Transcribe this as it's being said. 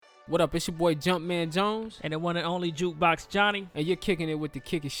What up? It's your boy Jumpman Jones. And the one and only Jukebox Johnny. And you're kicking it with the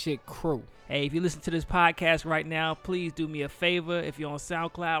Kick It Shit crew. Hey, if you listen to this podcast right now, please do me a favor. If you're on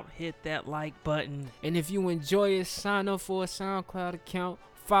SoundCloud, hit that like button. And if you enjoy it, sign up for a SoundCloud account.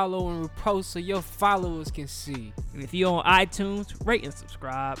 Follow and repost so your followers can see. And if you're on iTunes, rate and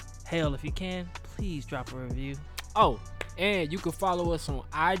subscribe. Hell, if you can, please drop a review. Oh, and you can follow us on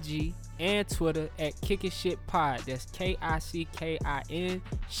IG and Twitter at Kick It Shit Pod. That's KICKIN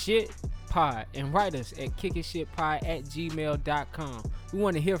Shit Pod. And write us at kickitshitpod@gmail.com. We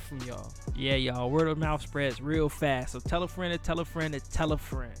want to hear from y'all. Yeah, y'all. Word of mouth spreads real fast. So tell a friend to tell a friend to tell a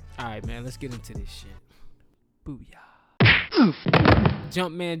friend. All right, man. Let's get into this shit. Booyah.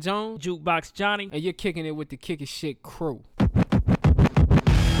 Jumpman Jones. Jukebox Johnny. And you're kicking it with the Kick It Shit crew.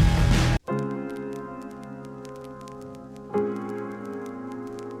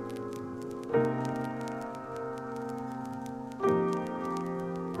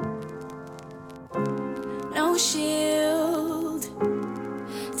 No shield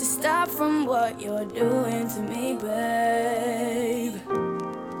to stop from what you're doing to me, babe.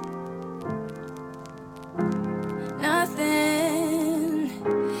 Nothing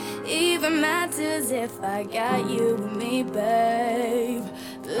even matters if I got you with me, babe.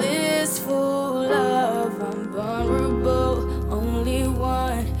 Blissful love, I'm vulnerable. Only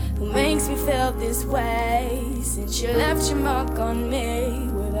one who makes me feel this way. Since you left your mark on me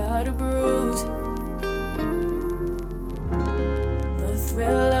without a bruise.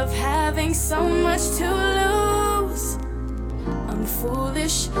 Thrill of having so much to lose. I'm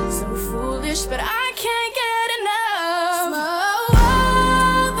foolish, so foolish, but I can't get enough. Small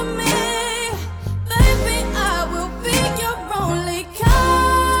world of me, baby, I will be your only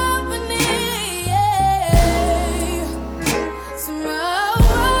company. Yeah. Small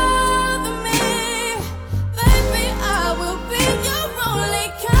world of me, baby, I will be your only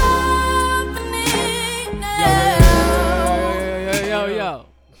company now. Yo.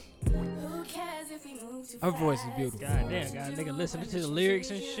 Who cares if we move too Her voice is beautiful. God damn, got a nigga listening to the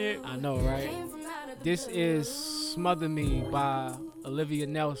lyrics and shit. I know, right? This is Smother Me by Olivia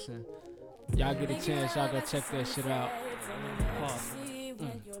Nelson. Y'all get a chance, y'all go check that shit out.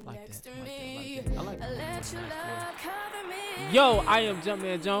 Like that. I like that. Yo, I am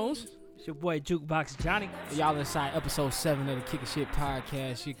Jumpman Jones. It's your boy Jukebox Johnny. Y'all inside episode 7 of the Kick It Shit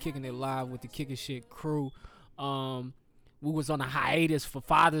podcast. You're kicking it live with the Kick It Shit crew. We was on a hiatus for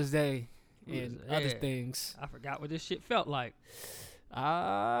Father's Day and other things. I forgot what this shit felt like.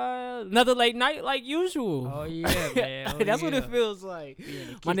 Another late night like usual. Oh yeah, man. Oh, That's yeah. what it feels like.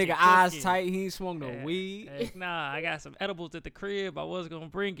 My nigga eyes tight. He ain't smoked no weed. Nah, I got some edibles at the crib. I was gonna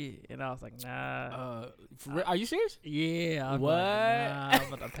bring it, and I was like, nah. Are you serious? Yeah. I was What? Like, nah, I'm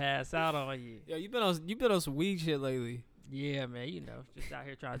about to pass out on you. Yo, you been on some weed shit lately. Yeah, man. You know, just out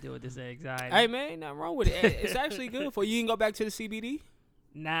here trying to deal with this anxiety. Hey man, ain't nothing wrong with it. It's actually good for you. You can go back to the CBD.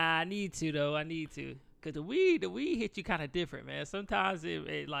 Nah, I need to though. I need to. Cause the weed hit you kind of different, man. Sometimes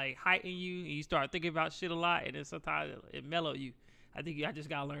it like heighten you, and you start thinking about shit a lot, and then sometimes it mellow you. I think I just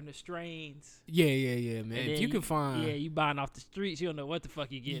gotta learn the strains. Yeah, man. If you can find, you buying off the streets, you don't know what the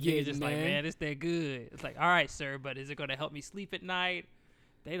fuck you get. Yeah, Niggas just like, man, it's that good. It's like, all right, sir, but is it gonna help me sleep at night?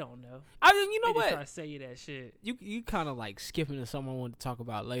 They don't know. I mean, you know they what? Just try to say you that shit. You kind of like skipping to something I want to talk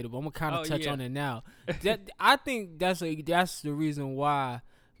about later, but I'm gonna kind of touch yeah. on it now. I think that's the reason why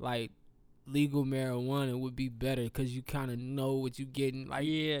like legal marijuana would be better, because you kind of know what you getting like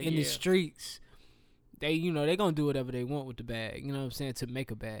in the streets. They they gonna do whatever they want with the bag, you know what I'm saying, to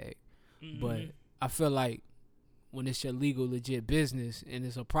make a bag. Mm-hmm. But I feel like when it's your legal legit business and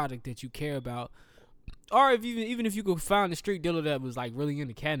it's a product that you care about, or if even if you could find a street dealer that was like really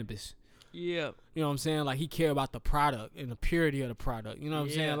into cannabis, yeah, you know what I'm saying, like he care about the product and the purity of the product, you know what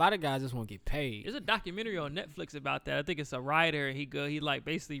I'm saying. A lot of guys just want to get paid. There's a documentary on Netflix about that. I think it's a writer. He like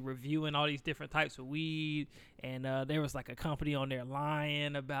basically reviewing all these different types of weed, and there was like a company on there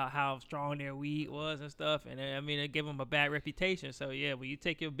lying about how strong their weed was and stuff, and I mean it gave them a bad reputation. So yeah, when you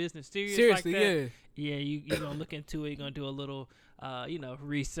take your business seriously like that, you're gonna look into it. You're gonna do a little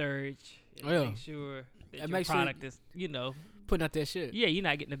research and make sure that your product is putting out that shit. Yeah, you're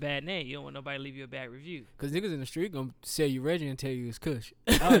not getting a bad name. You don't want nobody to leave you a bad review. Because niggas in the street gonna sell you Reggie and tell you it's kush.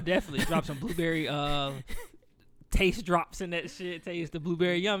 Oh, definitely. Drop some blueberry taste drops in that shit. Tell you it's the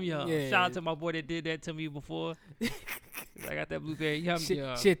blueberry yum yum. Yeah. Shout out to my boy that did that to me before. I got that blueberry yum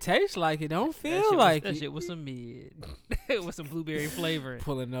yum. Shit tastes like it. Don't feel like that shit with some mid. With some blueberry flavoring.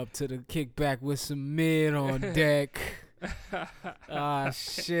 Pulling up to the kickback with some mid on deck.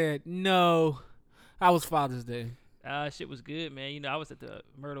 Shit. No. How was Father's Day? Shit was good, man. I was at the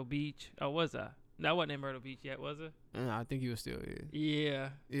Myrtle Beach. Oh, was I? That wasn't in Myrtle Beach yet, was it? I think he was still here. Yeah.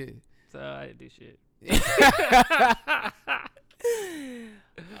 Yeah. So I didn't do shit.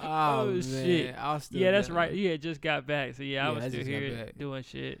 Oh man. Shit. I was still Yeah, that's there. right. Yeah, just got back. So yeah, I was I still just got here back. doing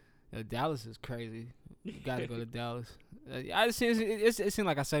shit. Dallas is crazy. You gotta go to Dallas. It seems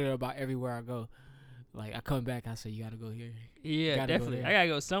like I say that about everywhere I go. Like I come back, I say you gotta go here. Yeah, definitely. I gotta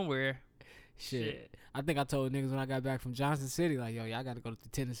go somewhere. Shit. I think I told niggas when I got back from Johnson City, like, yo, y'all gotta go to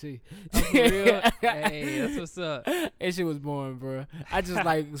Tennessee. Oh, for real? Hey, that's what's up. That shit was boring, bro. I just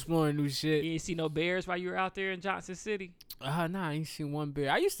like exploring new shit. You ain't see no bears while you were out there in Johnson City? Nah, I ain't seen one bear.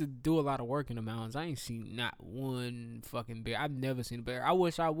 I used to do a lot of work in the mountains. I ain't seen not one fucking bear. I've never seen a bear. I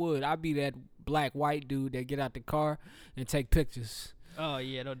wish I would. I'd be that black white dude that get out the car and take pictures. Oh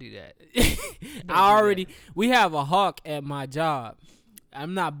yeah, don't do that. We have a hawk at my job.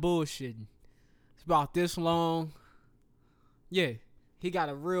 I'm not bullshitting. It's about this long. Yeah, he got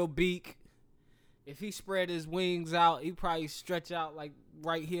a real beak. If he spread his wings out, he probably stretch out like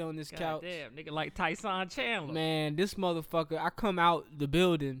right here on this couch. Damn, nigga like Tyson Chandler. Man, this motherfucker, I come out the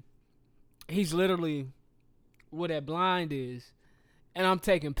building. He's literally where that blind is. And I'm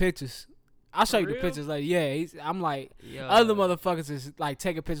taking pictures. I'll show you the pictures later. Yeah, I'm like, other motherfuckers is like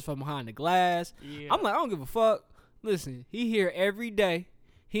taking pictures from behind the glass. Yeah. I'm like, I don't give a fuck. Listen, he here every day.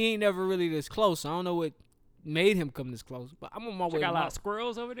 He ain't never really this close. I don't know what made him come this close, but I'm on my way. Got a lot of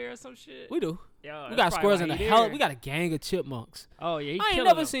squirrels over there or some shit? We do. Yo, we got squirrels in the hell. We got a gang of chipmunks. Oh yeah, I ain't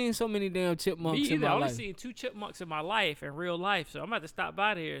never seen so many damn chipmunks in my life. I only seen 2 chipmunks in my life, in real life. So I'm about to stop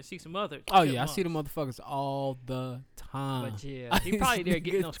by there and see some other. Oh yeah, I see the motherfuckers all the time. But yeah, he probably there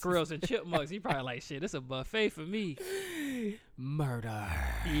getting those squirrels and chipmunks. He probably like, shit, this a buffet for me. Murder.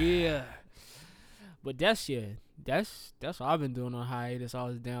 Yeah. But that's what I've been doing on hiatus, all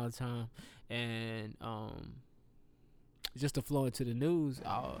this downtime, and just to flow into the news.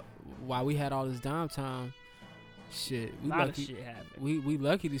 While we had all this downtime, shit, we lucky. Shit happened. We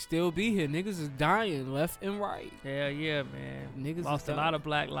lucky to still be here. Niggas is dying left and right. Hell yeah, man. Niggas lost a lot of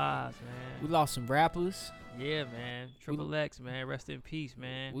black lives, man. We lost some rappers. Yeah, man. Triple X, man. Rest in peace,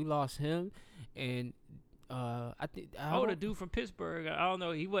 man. We lost him, and I think the dude from Pittsburgh. I don't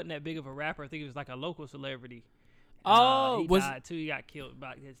know. He wasn't that big of a rapper. I think he was like a local celebrity. He died too. He got killed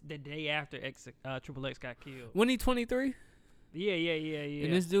about the day after Triple X got killed. When he 23? Yeah.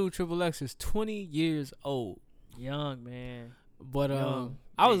 And this dude Triple X is 20 years old. Young, man. But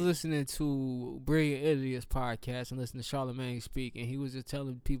I was listening to Brilliant Idiots podcast and listening to Charlamagne speak, and he was just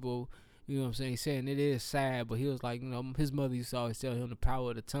telling people, you know what I'm saying, saying it is sad, but he was like, you know, his mother used to always tell him the power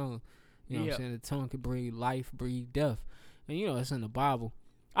of the tongue. You know what I'm saying? The tongue can breathe life, breathe death. And, you know, it's in the Bible.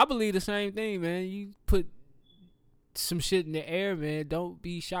 I believe the same thing, man. You put some shit in the air, man. Don't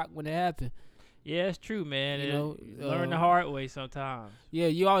be shocked when it happens. Yeah, it's true, man. You know, learn the hard way sometimes. Yeah,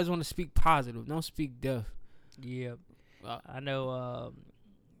 you always want to speak positive. Don't speak death. Yeah. I know a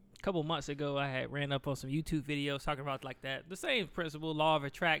couple months ago I had ran up on some YouTube videos talking about like that. The same principle, law of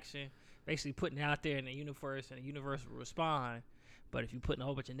attraction, basically putting it out there in the universe and the universe will respond. But if you're putting a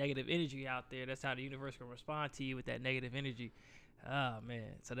whole bunch of negative energy out there, that's how the universe can respond to you with that negative energy. Oh, man.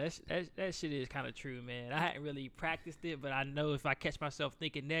 So that shit is kind of true, man. I hadn't really practiced it, but I know if I catch myself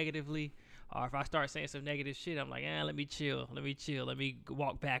thinking negatively or if I start saying some negative shit, I'm like, let me chill. Let me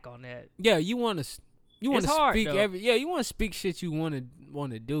walk back on that. Yeah, you want to speak you want to speak shit you want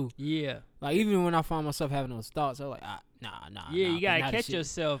to do. Yeah. Like even when I find myself having those thoughts, I'm like, nah. Yeah, you got to catch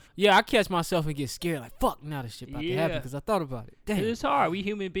yourself. Yeah, I catch myself and get scared like, fuck, now this shit about to happen because I thought about it. Damn. It's hard. We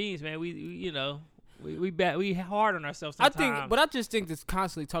human beings, man. We hard on ourselves sometimes. I just think this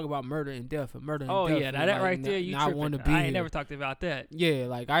constantly talk about murder and death and murder and death. Oh yeah, now that right there, you tripping. I ain't never talked about that. Yeah,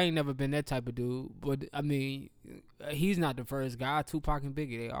 like I ain't never been that type of dude. But I mean, he's not the first guy. Tupac and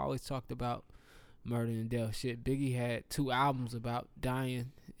Biggie, they always talked about murder and death. Shit, Biggie had 2 albums about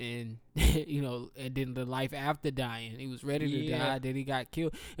dying and you know, and then the life after dying. He was ready to die, then he got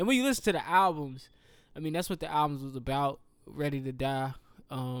killed. And when you listen to the albums, I mean, that's what the albums was about. Ready to Die.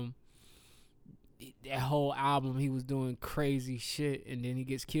 That whole album, he was doing crazy shit, and then he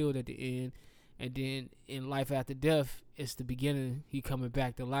gets killed at the end. And then in Life After Death, it's the beginning. He coming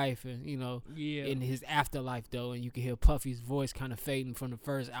back to life, and you know, in his afterlife though, and you can hear Puffy's voice kind of fading from the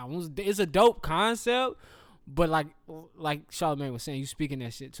first album. It's a dope concept, but like Charlamagne was saying, you speaking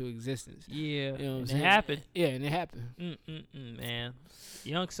that shit to existence. Yeah, you know what I'm saying? It happened. Yeah, and it happened. Man,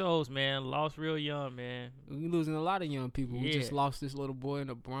 young souls, man, lost real young, man. We losing a lot of young people. We just lost this little boy in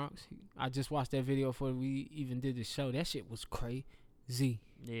the Bronx. I just watched that video before we even did the show. That shit was crazy.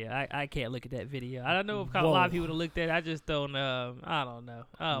 Yeah, I can't look at that video. I don't know if a lot of people have looked at it. I just don't. I don't know.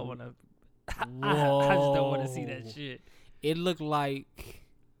 I don't want to. I just don't want to see that shit. It looked like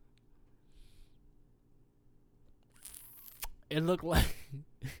It looked like,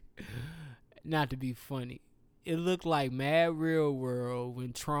 not to be funny, it looked like Mad Real World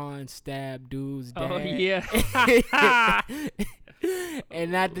when Tron stabbed dude's dad. Oh yeah.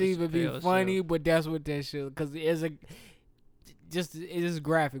 And not to even be funny, but that's what that shit. Because it is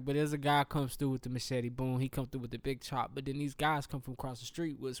graphic, but there's a guy comes through with the machete, boom, he comes through with the big chop. But then these guys come from across the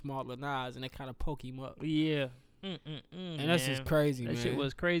street with smaller knives, and they kind of poke him up. Yeah. And that's just crazy, man. That shit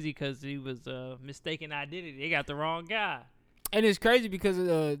was crazy because he was mistaken identity. They got the wrong guy. And it's crazy because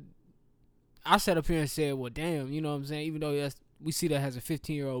I sat up here and said, well, damn, you know what I'm saying? Even though we see that as a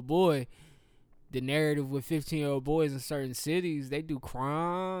 15-year-old boy, the narrative with 15-year-old boys in certain cities, they do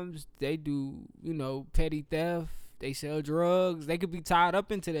crimes, they do, petty theft, they sell drugs. They could be tied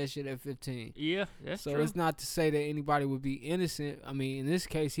up into that shit at 15. Yeah, that's true. So it's not to say that anybody would be innocent. I mean, in this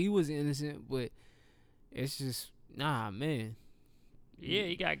case, he was innocent, but it's just, nah, man. Yeah,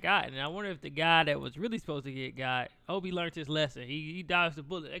 he got. And I wonder if the guy that was really supposed to get got, I hope he learned his lesson. He dodged the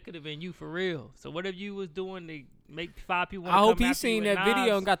bullet. That could have been you for real. So whatever you was doing to make 5 people want to come I hope he after seen you that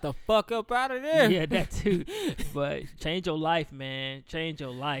video and got the fuck up out of there. Yeah, that too. But change your life, man. Change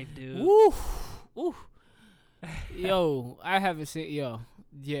your life, dude. Woo. Woo. Yo, I haven't seen,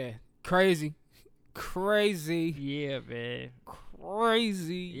 yeah. Crazy. Yeah, man.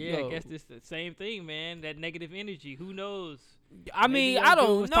 Crazy. Yeah, yo. I guess it's the same thing, man. That negative energy. Who knows? I mean, I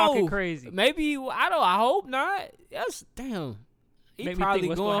don't know. Talking crazy. Maybe I hope not. That's damn. He probably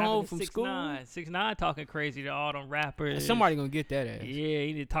going home from school. 6ix9ine talking crazy to all them rappers. Somebody gonna get that ass. Yeah,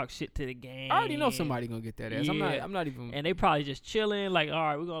 he need to talk shit to the game. I already know somebody gonna get that ass. Yeah. I'm not even. And they probably just chilling. Like, all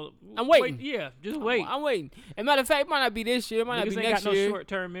right, we're gonna. I'm waiting. Just wait. I'm waiting. And matter of fact, it might not be this year. It might not be next year. Niggas ain't got no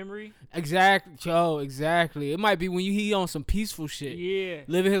short-term memory. Exactly, Joe. Exactly. It might be when he on some peaceful shit. Yeah.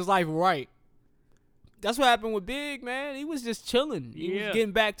 Living his life right. That's what happened with Big, man. He was just chilling. He was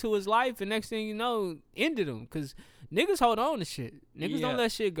getting back to his life, and next thing you know, ended him. Because niggas hold on to shit. Niggas don't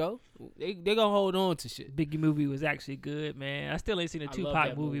let shit go. They gonna hold on to shit. Biggie movie was actually good, man. I still ain't seen the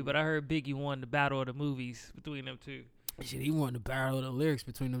Tupac movie, but I heard Biggie won the battle of the movies between them two. Shit, he won the battle of the lyrics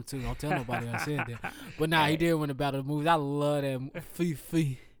between them two. Don't tell nobody I said that. But nah, he did win the battle of the movies. I love that.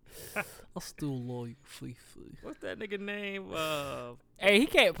 Fee. I'm still loyal. Fee. What's that nigga name? Hey, he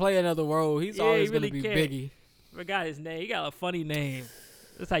can't play another role. He's always really gonna be can't. Biggie. Forgot his name. He got a funny name.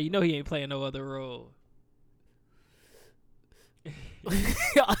 That's how you know he ain't playing no other role.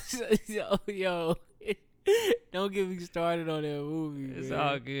 yo, don't get me started on that movie. It's man.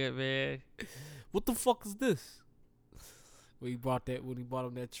 all good, man. What the fuck is this? When he brought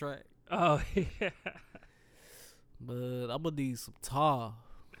him that track. Oh yeah. But I'm gonna need some tar,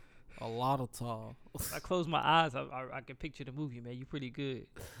 a lot of tar. I close my eyes, I can picture the movie, man. You pretty good.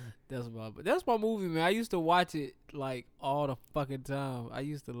 That's my movie, man. I used to watch it like all the fucking time. I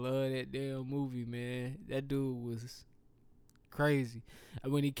used to love that damn movie, man. That dude was crazy.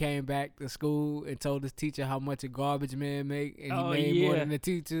 And when he came back to school and told his teacher how much a garbage man make, and he made more than the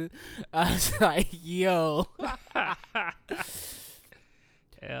teacher, I was like, yo.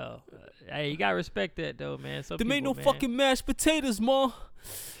 Hell, hey, you gotta respect that though, man. There ain't no fucking mashed potatoes, ma.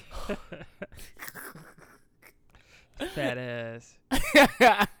 Fat ass.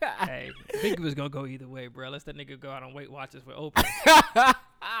 Hey, Biggie was gonna go either way, bro. Let's that nigga go out on Weight Watchers with Oprah.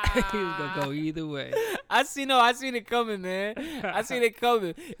 He was gonna go either way. I seen it coming, man. I seen it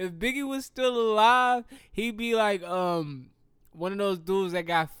coming. If Biggie was still alive, he'd be like one of those dudes that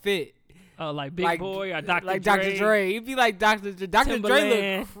got fit. Like Big Boy or Dr. Dre. Like Dr. Dre. He'd be like Dr. Dre. Dr.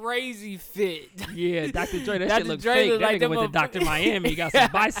 Dre look crazy fit. Yeah, Dr. Dre, that shit look fake. That nigga went to Dr. Miami. He got some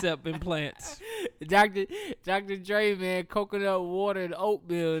bicep implants. Dr. Dre, man, coconut water and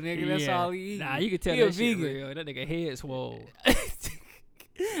oatmeal, nigga. That's all he eat. Nah, you can tell that shit real. That nigga head swole.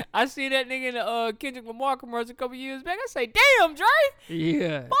 I see that nigga in the Kendrick Lamar commercial a couple years back. I say, damn, Dre.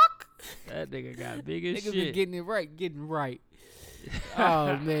 Yeah. Fuck. That nigga got big as shit. Niggas shit. Been getting right.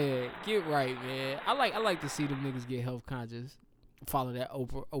 Oh man, get right, man. I like to see them niggas get health conscious. Follow that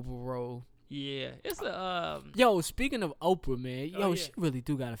Oprah role. Yeah, it's a Yo, speaking of Oprah, man, she really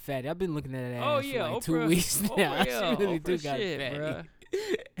do got a fatty. I've been looking at that ass for like Oprah, 2 weeks now. She really Oprah do got shit, a fatty.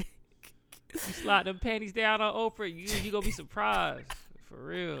 Bruh. You slide them panties down on Oprah, you gonna be surprised. For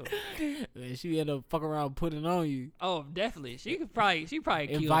real. Man, she end up fucking around putting on you. Oh, definitely. She probably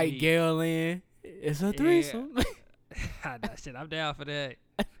invite Gail in. It's a threesome. Shit, I'm down for that.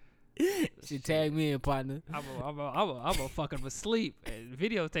 She tagged me in, partner. I'm a fucking asleep and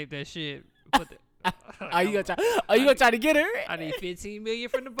videotape that shit. Are you gonna try to get her? I need $15 million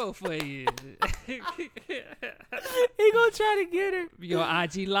from the both of you. He gonna try to get her. You on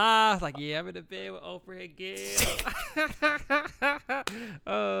IG Live, like, yeah, I'm in the bed with Oprah again.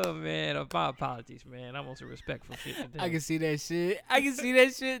 Oh man, my apologies, man. I want some respect for shit today. I can see that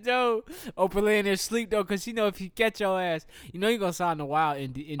shit. Though. Oprah laying there sleep though, cause she know if he catch your ass, you know you gonna sign the wild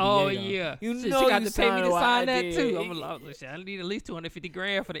NDA. Oh yeah, you shit, know she got you to pay me to sign that NDA. too. I'm like, listen, I need at least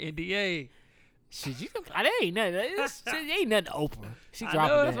 $250,000 for the NDA. Shit, that ain't nothing. It ain't nothing to Oprah. She I dropping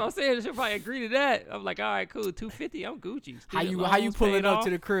know, that. that's what I'm saying. She'll probably agree to that. I'm like, all right, cool, $250. I'm Gucci. How you pulling up to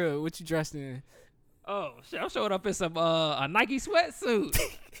the crib? What you dressed in? Oh shit, I'm showing up in some a Nike sweatsuit.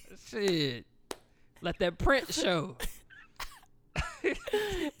 Shit, let that print show.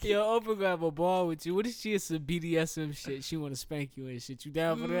 Yo, Oprah gonna have a ball with you. What if she is some BDSM shit? She want to spank you and shit. You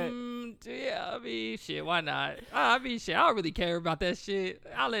down for that? Yeah, I mean, shit, why not? I mean, shit, I don't really care about that shit.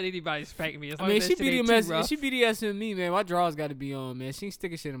 I'll let anybody spank me. As long as she that shit ain't too rough. she BDSM me, man. My drawers got to be on, man. She ain't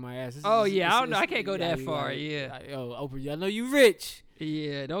sticking shit in my ass. I don't know. I can't go that far. Yeah. Yo, Oprah, I know you rich.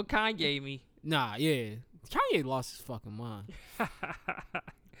 Yeah, don't Kanye me. Nah, yeah. Kanye lost his fucking mind.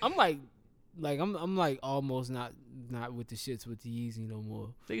 I'm like I'm like almost not with the shits with the Yeezy no more.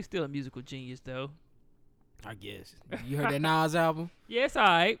 I think he's still a musical genius though. I guess. You heard that Nas album? Yeah, it's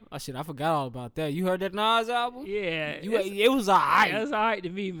alright. Oh shit, I forgot all about that. You heard that Nas album? Yeah. It was alright. Yeah, it's alright to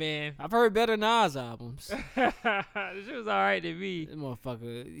me, man. I've heard better Nas albums. This shit was alright to me. This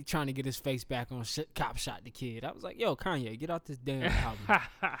motherfucker trying to get his face back on Cop Shot the Kid. I was like, yo, Kanye, get out this damn album.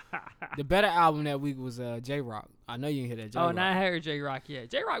 The better album that week was J-Rock. I know you didn't hear that J-Rock. Oh, no, I heard J-Rock yet.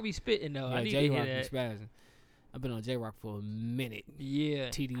 J-Rock be spitting though. Yeah, I need J-Rock to hear that. be spazzing. I've been on J-Rock for a minute. Yeah.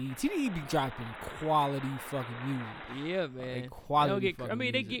 TDE be dropping quality fucking music. Yeah, man. Like quality fucking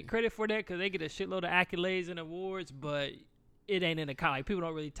music. They get credit for that because they get a shitload of accolades and awards, but it ain't in the like people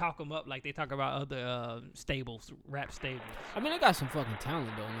don't really talk them up like they talk about other stables, rap stables. I mean, they got some fucking talent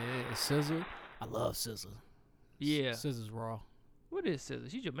though, man. It's SZA. I love SZA. Yeah. SZA's raw. What is SZA?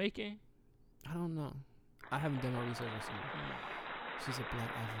 She Jamaican? I don't know. I haven't done my research on SZA. She's a black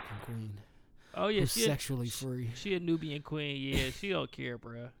African queen. Oh yeah, she's sexually free. She a Nubian queen. Yeah, she don't care,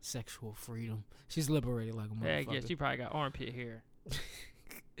 bro. Sexual freedom. She's liberated like a motherfucker. Yeah, she probably got armpit hair.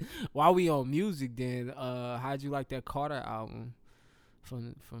 While we on music, then, how'd you like that Carter album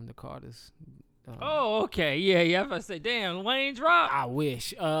from the Carters? Oh, okay, yeah. If I say, damn, Wayne dropped. I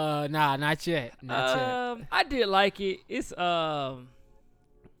wish. Nah, not yet. I did like it. It's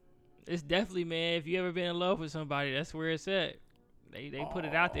definitely, man. If you ever been in love with somebody, that's where it's at. They put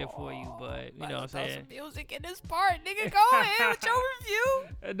it out there for you, but you know what I'm saying. Some music in this part, nigga. Go ahead with your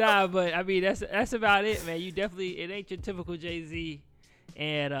review. Nah, but I mean that's about it, man. You definitely it ain't your typical Jay-Z,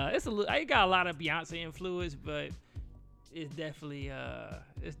 and I got a lot of Beyonce influence, but it's definitely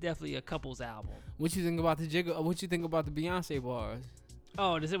a couples album. What you think about the Jigga? What you think about the Beyonce bars?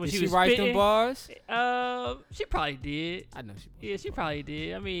 Oh, is it when did she was write spitting? them bars? She probably did. I know she. Yeah, she probably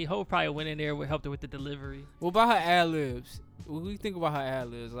did. I mean, Hope probably went in there and helped her with the delivery. What about her ad-libs? What do you think about her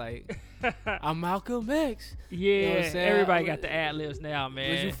ad-libs? Like, I'm Malcolm X. Yeah, you know what I'm everybody got the ad-libs now,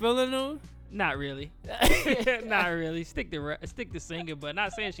 man. Was you feeling them? Not really. Not really. Stick to singing, but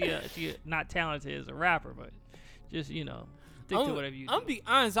not saying she not talented as a rapper, but just, stick to whatever you do. I'm be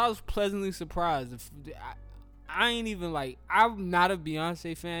honest, I was pleasantly surprised. I ain't even I'm not a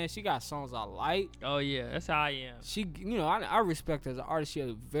Beyonce fan. She got songs I like. Oh yeah, that's how I am. She, I respect her as an artist. She a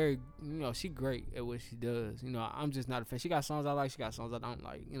very, she great at what she does. I'm just not a fan. She got songs I like. She got songs I don't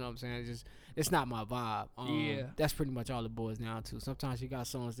like. You know what I'm saying? It's not my vibe. Yeah. That's pretty much all the boys now too. Sometimes she got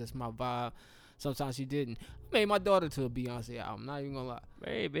songs that's my vibe. Sometimes she didn't. I made my daughter to a Beyonce album. Not even gonna lie.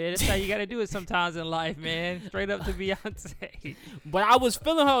 Hey man, that's how you gotta do it sometimes in life, man. Straight up to Beyonce. But I was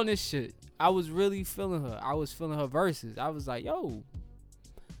feeling her on this shit. I was really feeling her. I was feeling her verses. I was like, yo,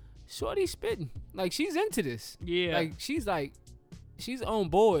 shorty spitting. Like, she's into this. Yeah. Like, she's on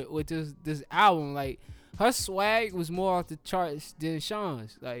board with this album. Like, her swag was more off the charts than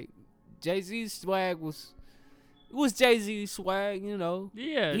Sean's. Like, Jay-Z's swag was Jay-Z's swag,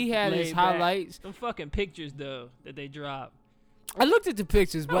 Yeah. He had his highlights. Some fucking pictures, though, that they dropped. I looked at the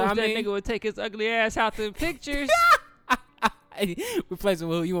pictures, but I mean, that nigga would take his ugly ass out the pictures. Replace him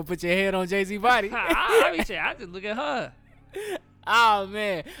with who? You want to put your head on Jay-Z's body? I just look at her. Oh,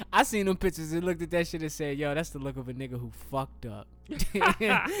 man. I seen them pictures and looked at that shit and said, yo, that's the look of a nigga who fucked up.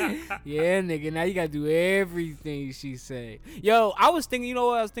 Yeah, nigga. Now you got to do everything she say. Yo, I was thinking,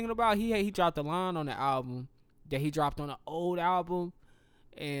 what I was thinking about? He dropped a line on the album that he dropped on an old album.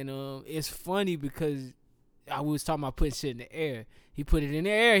 And it's funny because I was talking about putting shit in the air. He put it in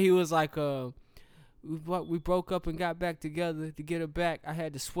the air. He was like, we broke up and got back together. To get her back, I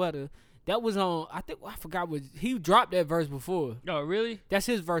had the sweater. That was on. I forgot what he dropped that verse before. Oh, really? That's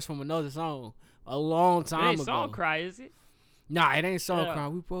his verse from another song a long time ago. It ain't Song Cry, is it? Nah, it ain't Song Cry.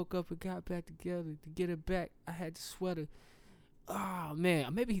 We broke up and got back together. To get it back, I had the sweater. Oh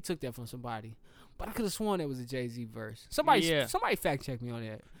man, maybe he took that from somebody, but I could have sworn that was a Jay-Z verse. Somebody fact check me on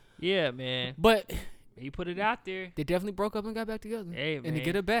that. Yeah, man. But he put it out there. They definitely broke up and got back together. Hey, man. And to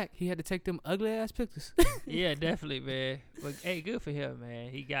get it back, he had to take them ugly ass pictures. Yeah, definitely, man. But hey, good for him,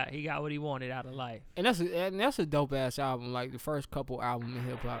 man. He got what he wanted out of life. And that's a dope ass album. Like the first couple albums in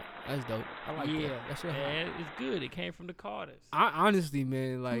hip hop. That's dope. I like that. That's man, it's good. It came from the Carters. Honestly,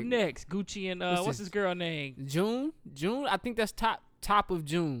 man, like who next? Gucci and what's his girl name? June. I think that's top of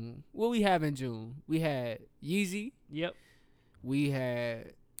June. What we have in June? We had Yeezy. Yep. We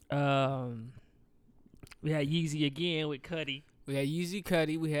had Yeezy again with Cudi. We had Yeezy,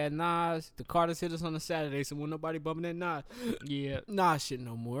 Cudi. We had Nas. The Carters hit us on a Saturday, so when nobody bumping that Nas. Yeah. Nas shit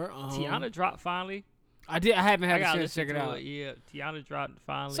no more. Tiana dropped finally. I haven't had a chance to check it out. Yeah, Tiana dropped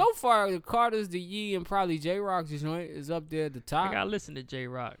finally. So far, the Carters, the Yee, and probably J Rock's joint is up there at the top. I gotta listen to J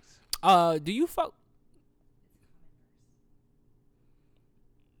Rock's. Do you fuck?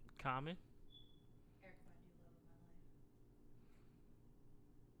 Common.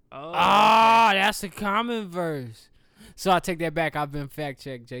 Oh, okay. That's a Common verse. So I take that back. I've been fact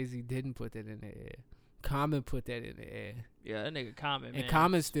checked. Jay-Z didn't put that in the air. Common put that in the air. Yeah, that nigga Common, man. And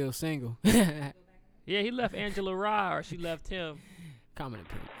Common's still single. Yeah, he left Angela Rye, or she left him. Common a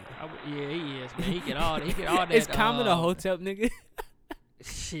pimp. Yeah, he is, man. He get all that. Is Common a hotep nigga?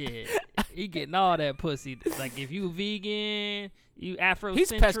 Shit. He getting all that pussy. Like, if you vegan, you Afrocentric.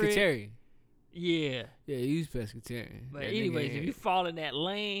 He's pescatarian. Yeah. Yeah, he's pescatarian. But anyways, if you fall in that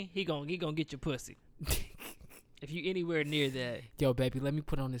lane, he gonna get your pussy. If you anywhere near that. Yo, baby, let me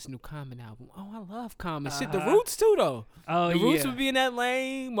put on this new Common album. Oh, I love Common. Shit, the Roots too, though. Oh, the Roots would be in that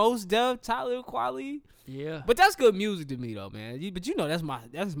lane. Mos Def, Tyler Quali. Yeah. But that's good music to me, though, man. But you know, that's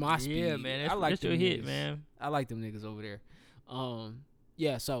my speed. Yeah, man. I like that's your hit, man. I like them niggas over there.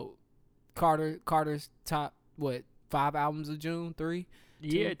 Yeah, so Carter's top, 5 albums of June? 3?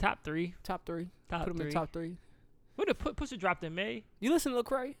 Yeah, 2? top 3. Top 3. Top Put them 3. in top 3. What did Pussy dropped in May? You listen to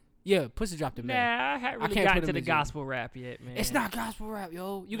Lecrae? Yeah, Pussy dropped in May. Nah, I haven't really gotten to the gospel rap yet, man. It's not gospel rap,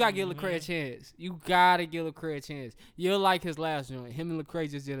 yo. You gotta give Lecrae a chance. You gotta give Lecrae a chance. You'll like his last joint. Him and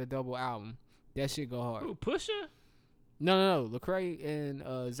Lecrae just did a double album. That shit go hard. Who, Pusha? No. Lecrae and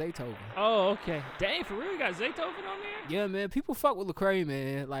Zaytoven. Oh, okay. Dang, for real? You got Zaytoven on there? Yeah, man. People fuck with Lecrae,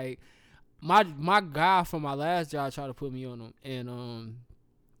 man. Like, my guy from my last job tried to put me on him. And,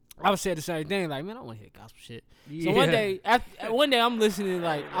 I was saying the same thing. Like, man, I don't want to hear gospel shit. Yeah. So one day I'm listening,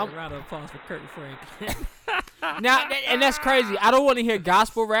 like, round of applause for Kurt Franklin. Now, and that's crazy. I don't want to hear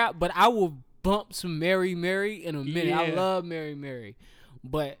gospel rap, but I will bump some Mary Mary in a minute. Yeah. I love Mary Mary,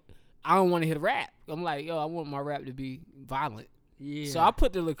 but I don't want to hear the rap. I'm like, yo, I want my rap to be violent. Yeah. So I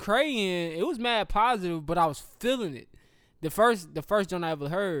put the Lecrae in. It was mad positive, but I was feeling it. The first joint I ever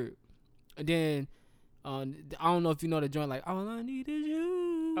heard, and then I don't know if you know the joint, like, all I need is you.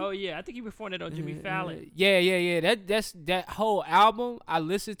 Oh yeah, I think you performed it on Jimmy Fallon. Yeah. That whole album, I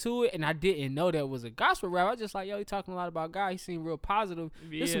listened to it and I didn't know that was a gospel rap. I was just like, yo, he talking a lot about God. He seemed real positive.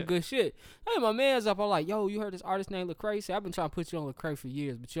 Yeah. This some good shit. Hey, my man's up. I'm like, yo, you heard this artist named Lecrae? Say, I've been trying to put you on Lecrae for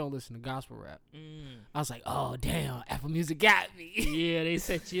years, but you don't listen to gospel rap. I was like, oh damn, Apple Music got me. Yeah, they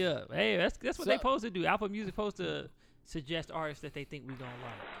set you up. Hey, that's what they supposed to do. Apple Music supposed to suggest artists that they think we gonna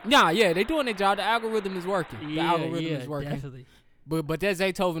like. Nah, yeah, they doing their job. The algorithm is working. The algorithm is working. Definitely. But that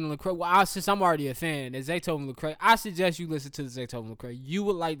Zaytoven and Lecrae, well, since I'm already a fan, that Zaytoven and Lecrae, I suggest you listen to the Zaytoven and Lecrae. You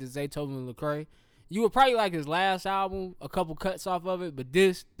would like the Zaytoven and Lecrae. You would probably like his last album, a couple cuts off of it, but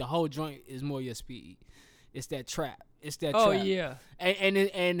the whole joint is more your speed. It's that trap. It's that trap. Oh, yeah.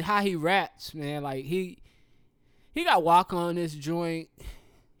 And how he raps, man, like he got Walk on this joint.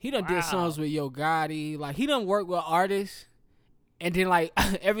 He done did songs with Yo Gotti. Like, he done work with artists. And then, like,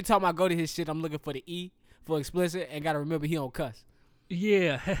 every time I go to his shit, I'm looking for the E for explicit and got to remember he don't cuss.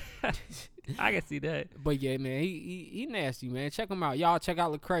 Yeah. I can see that. But, yeah, man, he nasty, man. Check him out. Y'all check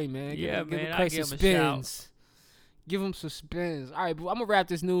out Lecrae, man. Yeah, give man. Lecrae give him a shout. Give him some spins. All right, but I'm going to wrap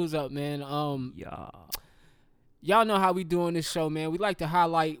this news up, man. Y'all know how we doing this show, man. We like to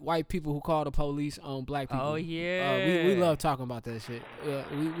highlight white people who call the police on black people. Oh, yeah. We love talking about that shit.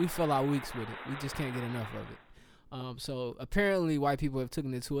 We fill our weeks with it. We just can't get enough of it. So apparently white people have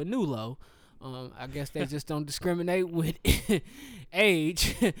taken it to a new low. I guess they just don't discriminate with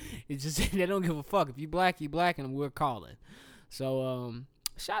age. It's just they don't give a fuck. If you black, and we're calling. So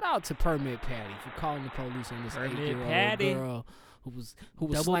shout out to Permit Patty for calling the police on this 8-year-old girl who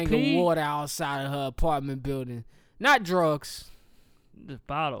was slanging water outside of her apartment building. Not drugs. Just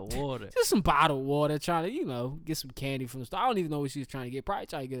bottled water. Just some bottled water, trying to, get some candy from the store. I don't even know what she was trying to get. Probably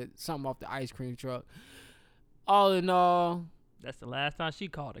trying to get something off the ice cream truck. All in all, that's the last time she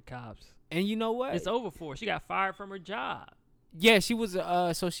called the cops. And you know what? It's over for her. She got fired from her job. Yeah, she was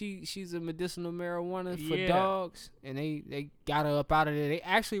she's a medicinal marijuana for dogs, and they got her up out of there. They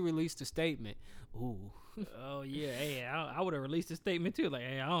actually released a statement. Ooh. Oh yeah, hey, I would have released a statement too. Like,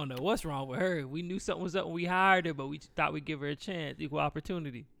 hey, I don't know what's wrong with her. We knew something was up when we hired her, but we thought we'd give her a chance, equal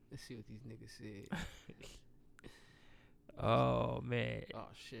opportunity. Let's see what these niggas said. Oh man. Oh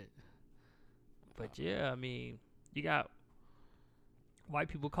shit. But yeah, I mean, you got white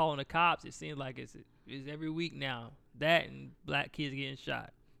people calling the cops. It seems like it's every week now. That and black kids getting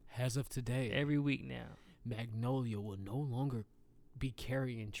shot. As of today, every week now, Magnolia will no longer be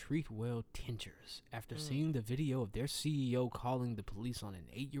carrying Treatwell tinctures after seeing the video of their CEO calling the police on an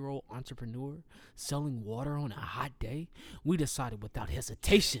 8-year-old entrepreneur selling water on a hot day. We decided without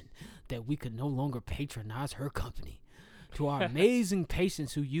hesitation that we could no longer patronize her company. To our amazing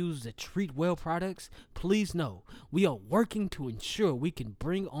patients who use the Treatwell products, please know we are working to ensure we can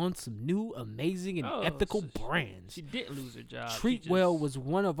bring on some new, amazing, and ethical brands. She didn't lose her job. Treatwell was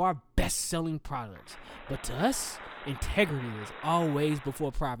one of our best-selling products, but to us, integrity is always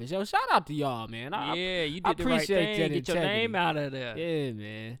before profits. Yo, shout out to y'all, man. You did the right thing. Get your name out of there. Yeah,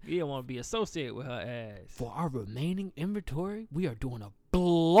 man. You don't want to be associated with her ass. For our remaining inventory, we are doing a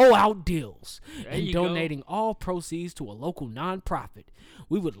blowout deals and donating all proceeds to a local nonprofit.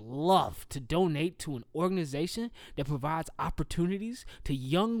 We would love to donate to an organization that provides opportunities to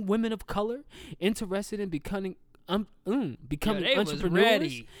young women of color interested in becoming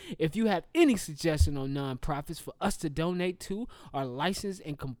entrepreneurs. If you have any suggestion on nonprofits for us to donate to or licensed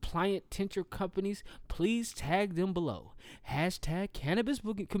and compliant tincture companies, please tag them below. #cannabis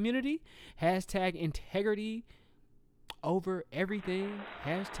community, #integrity over everything,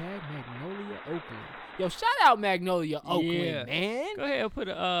 #Magnolia Oakland. Yo, shout out Magnolia Oakland, man. Go ahead,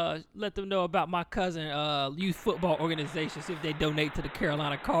 let them know about my cousin youth football organization. See if they donate to the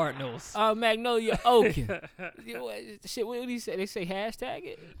Carolina Cardinals. Magnolia Oakland. Shit, what do you say? They say hashtag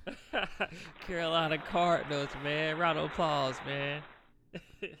it. Carolina Cardinals, man. Round of applause, man.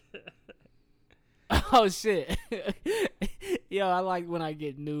 Oh shit. Yo, I like when I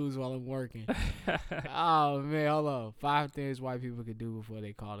get news while I'm working. Oh man, hold on. 5 things white people could do before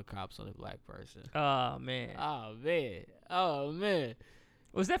they call the cops on a black person. Oh man. Oh man.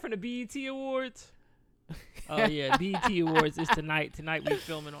 Was that from the BET Awards? Oh yeah, BET Awards is tonight. Tonight we're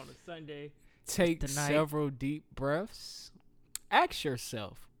filming on a Sunday. Take several deep breaths. Ask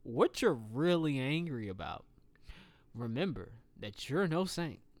yourself what you're really angry about. Remember that you're no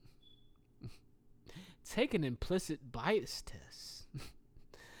saint. Take an implicit bias test.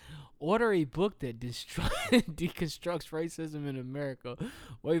 Order a book that deconstructs racism in America.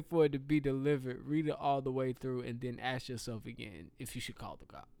 Wait for it to be delivered. Read it all the way through, and then ask yourself again if you should call the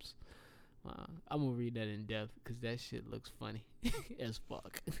cops. I'm going to read that in depth because that shit looks funny as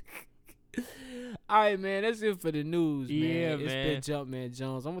fuck. All right, man. That's it for the news, man. Yeah, it's been Jumpman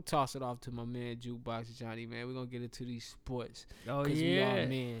Jones. I'm going to toss it off to my man, Jukebox Johnny, man. We're going to get into these sports. Oh, yeah. Because we all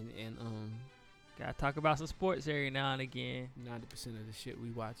men, and gotta talk about some sports every now and again. 90% of the shit we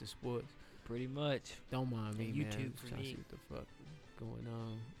watch is sports. Pretty much. Don't mind me, YouTube man. for Trying to me. see what the fuck going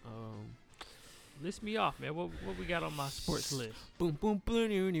on. List me off, man. What we got on my sports list? Boom, boom, boom,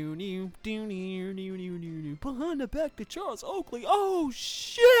 behind the back to Charles Oakley. Oh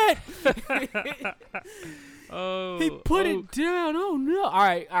shit! Oh, he put it down. Oh no! All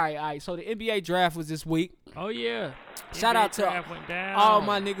right. So the NBA draft was this week. Oh yeah. Shout out to all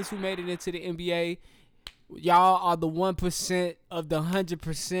my niggas who made it into the NBA. Y'all are the 1% of the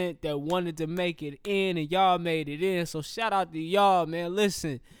 100% that wanted to make it in, and y'all made it in. So shout out to y'all, man.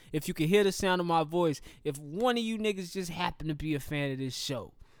 Listen, if you can hear the sound of my voice, if one of you niggas just happen to be a fan of this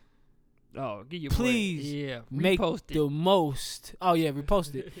show, give your please make the most. Oh yeah,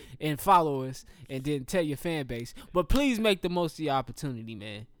 repost it and follow us, and then tell your fan base. But please make the most of your opportunity,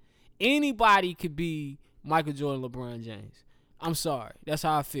 man. Anybody could be Michael Jordan, LeBron James. I'm sorry. That's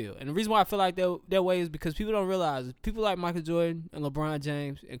how I feel. And the reason why I feel like that way is because people don't realize people like Michael Jordan and LeBron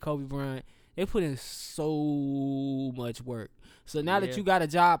James and Kobe Bryant, they put in so much work. So now that you got a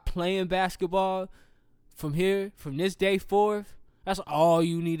job playing basketball from this day forth, that's all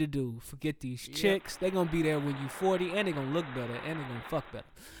you need to do. Forget these chicks. They're going to be there when you 40, and they're going to look better, and they're going to fuck better.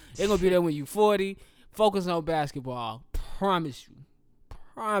 They're going to be there when you 40. Focus on basketball. Promise you.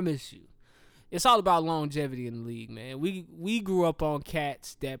 it's all about longevity in the league, man. We grew up on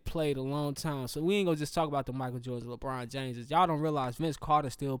cats that played a long time, so we ain't gonna just talk about the Michael Jordan, LeBron James. Y'all don't realize Vince Carter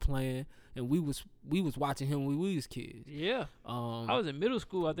still playing, and we was watching him when we was kids. Yeah. I was in middle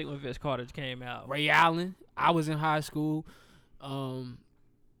school, I think, when Vince Carter came out. Ray Allen. I was in high school.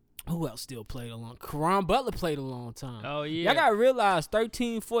 Who else still played a long? Caron Butler played a long time. Oh, yeah. Y'all gotta realize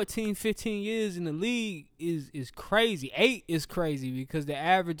 13, 14, 15 years in the league is crazy. 8 is crazy because the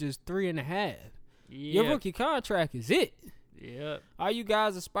average is 3.5. Yeah. Your rookie contract is it. Yeah. All you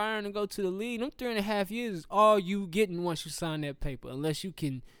guys aspiring to go to the league, them 3.5 years is all you getting once you sign that paper, unless you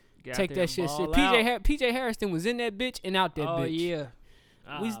can take that shit. PJ Harrison was in that bitch and out that bitch. Oh, yeah.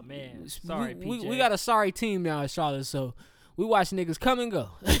 Man. Sorry, PJ. We got a sorry team now in Charlotte, so we watch niggas come and go.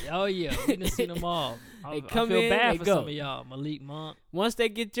 Oh, yeah. We done seen them all. They I come feel in, bad they for go. some of y'all. Malik Monk. Once they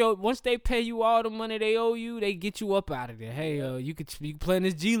pay you all the money they owe you, they get you up out of there. Hey, you can play in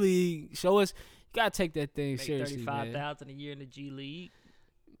this G League. Show us. You gotta take that thing Make seriously, man. $35,000 a year in the G League.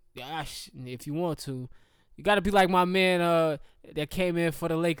 Gosh, if you want to, you gotta be like my man that came in for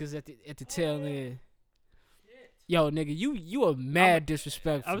the Lakers at the tail end. Yo, nigga, you a mad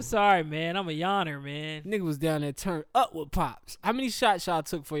disrespectful. I'm sorry, man. I'm a yawner, man. Nigga was down there turned up with pops. How many shots y'all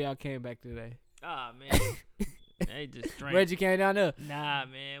took before y'all came back today? Man. They just drank. Reggie came down there. Nah,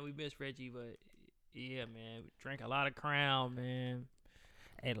 man. We missed Reggie, but yeah, man. We drank a lot of Crown, man.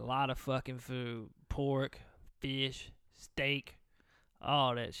 Ate a lot of fucking food. Pork, fish, steak,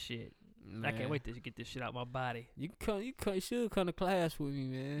 all that shit. Man. I can't wait to get this shit out my body. You should come to class with me,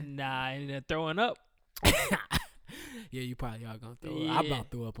 man. Nah, I ended up throwing up. Yeah, you probably are gonna throw up. I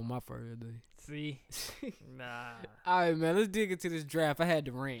about threw up on my first day. See? Nah. All right, man. Let's dig into this draft. I had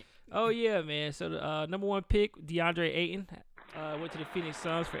to rant. Oh, yeah, man. So, the number 1 pick, DeAndre Ayton, went to the Phoenix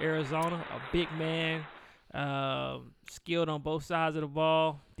Suns for Arizona. A big man, skilled on both sides of the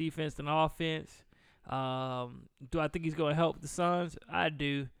ball, defense and offense. Do I think he's going to help the Suns? I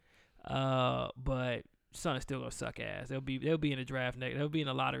do. But Suns still going to suck ass. They'll be in the draft they'll be in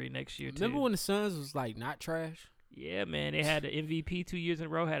the lottery next year, too. Remember when the Suns was, like, not trash? Yeah, man. They had the MVP 2 years in a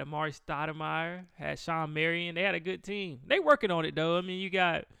row. Had Amari Stoudemire. Had Sean Marion. They had a good team. They working on it, though. I mean, you're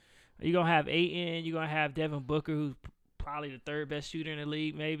going to have Ayton. You're going to have Devin Booker, who's probably the 3rd best shooter in the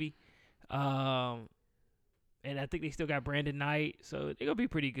league, maybe. And I think they still got Brandon Knight. So they're going to be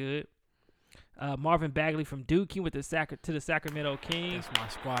pretty good. Marvin Bagley from Duke. He went to the Sacramento Kings. That's my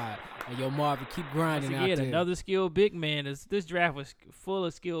squad. And yo, Marvin, keep grinding out there. Another skilled big man. This draft was full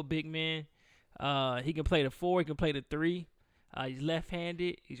of skilled big men. He can play the 4. He can play the 3. He's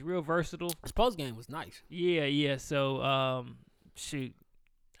left-handed. He's real versatile. His post game was nice. Yeah. So, shoot,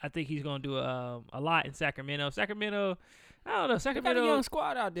 I think he's gonna do a lot in Sacramento. Sacramento, I don't know. Sacramento they got a young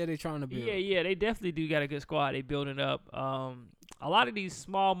squad out there. They trying to build. Yeah. They definitely do got a good squad. They building up. A lot of these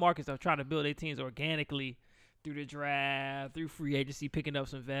small markets are trying to build their teams organically through the draft, through free agency, picking up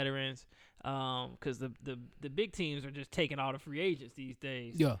some veterans. Because the big teams are just taking all the free agents these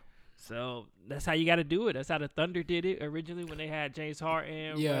days. Yeah. So that's how you got to do it. That's how the Thunder did it originally when they had James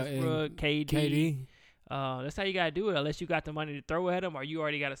Harden, Westbrook, KD. That's how you got to do it, unless you got the money to throw at them or you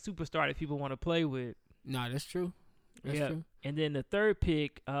already got a superstar that people want to play with. Nah, that's true. That's true. And then the 3rd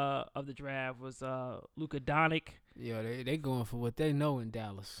pick of the draft was Luka Doncic. Yeah, they going for what they know in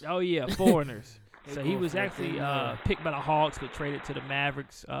Dallas. Oh, yeah, foreigners. So he was actually picked by the Hawks, but traded to the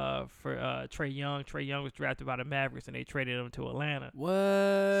Mavericks for Trae Young. Trae Young was drafted by the Mavericks, and they traded him to Atlanta. What?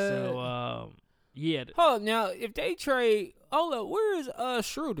 So, yeah. Hold up, now, if they trade, where is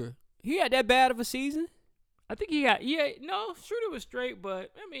Schroeder? He had that bad of a season? I think Schroeder was straight,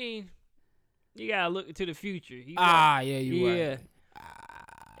 but, I mean, you got to look into the future. Right.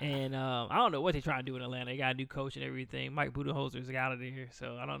 And I don't know what they're trying to do in Atlanta. They got a new coach and everything. Mike Budenholzer's out of there,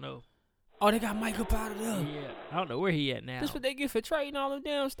 so I don't know. Oh, they got Mike up out of there. Yeah, I don't know where he at now. That's what they get for trading all them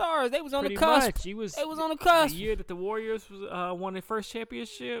damn stars. They was on Pretty the cusp. Much. They was on the cusp. The year that the Warriors won their first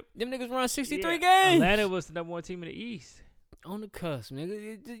championship. Them niggas run 63 games. Atlanta was the number 1 team in the East. On the cusp,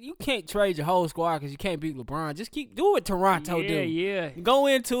 nigga. You can't trade your whole squad because you can't beat LeBron. Just do what Toronto do. Yeah. Go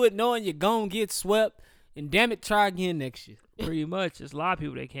into it knowing you're going to get swept, and damn it, try again next year. Pretty much. There's a lot of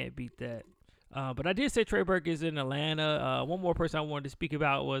people that can't beat that. But I did say Trey Burke is in Atlanta. One more person I wanted to speak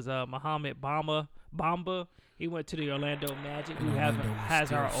about was Mohamed Bamba. He went to the Orlando Magic, who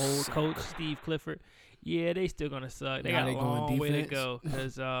has our old coach, Steve Clifford. Yeah, they still going to suck. They got a long way to go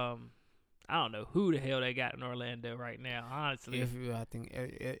because I don't know who the hell they got in Orlando right now, honestly. I think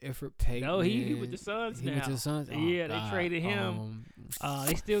Elfrid Payton. No, he with the Suns now. He with the Suns? Oh, yeah, God. They traded him.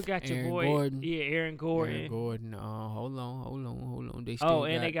 They still got your boy. Gordon. Yeah, Aaron Gordon. Aaron Gordon. Hold on. They still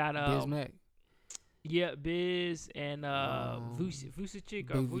and they got Bismack. Yeah, Biz and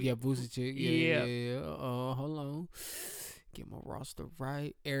Vucevic or Vucevic. Yeah. Hold on. Get my roster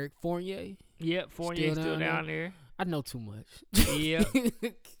right. Eric Fournier. Yep, Fournier's still down there. I know too much. Yeah.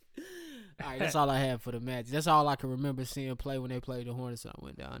 All right, that's all I have for the match. That's all I can remember seeing play when they played the Hornets. I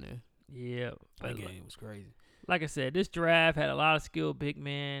went down there. Yeah, that game was crazy. Like I said, this draft had a lot of skilled big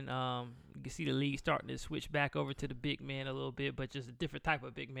men. You can see the league starting to switch back over to the big men a little bit, but just a different type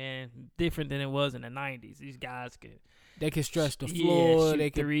of big man, different than it was in the 90s. These guys can stretch the floor. They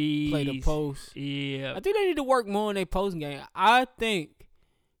can threes, play the post. Yeah, I think they need to work more on their post game. I think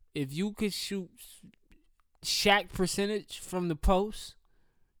if you could shoot Shaq percentage from the post,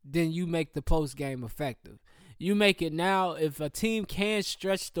 then you make the post game effective. You make it now. If a team can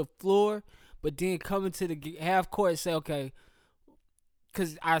stretch the floor, but then come into the half court and say, okay,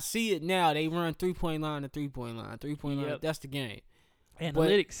 because I see it now. They run 3-point line to 3-point line. 3-point line, that's the game.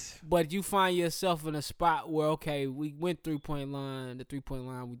 Analytics. But you find yourself in a spot where, okay, we went 3-point line to 3-point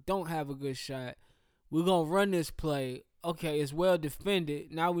line. We don't have a good shot. We're going to run this play. Okay, it's well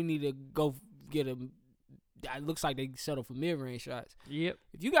defended. Now we need to go get a – it looks like they settle for mid-range shots. Yep.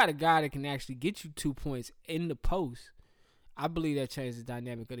 If you got a guy that can actually get you 2 points in the post, I believe that changes the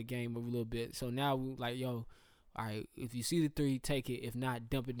dynamic of the game a little bit. So now we like, yo, all right, if you see the three, take it. If not,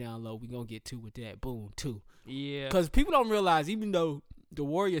 dump it down low. We're going to get 2 with that. Boom, 2. Yeah. Because people don't realize, even though the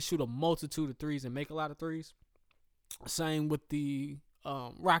Warriors shoot a multitude of threes and make a lot of threes, same with the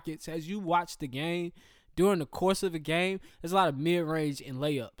Rockets. As you watch the game, during the course of the game, there's a lot of mid-range and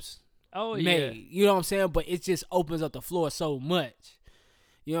layups. Oh, made. yeah. You know what I'm saying? But it just opens up the floor so much.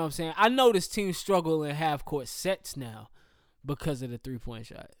 You know what I'm saying? I know this team struggle in half-court sets now because of the three-point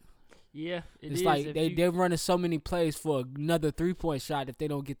shot. Yeah, it's like they're running so many plays for another 3-point shot if they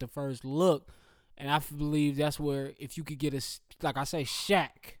don't get the first look. And I believe that's where if you could get like I say, Shaq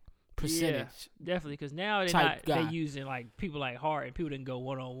percentage. Yeah, definitely, because now they're using like people like Hart and people didn't go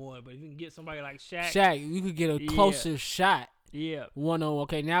one-on-one. But if you can get somebody like Shaq, you could get a closer shot. Yeah. 1-on.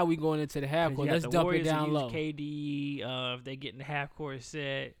 Okay, now we going into the half court. Let's dump it down low. KD, if they get in the half court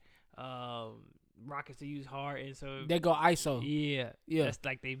set, Rockets to use Hart, and so they go ISO. Yeah. That's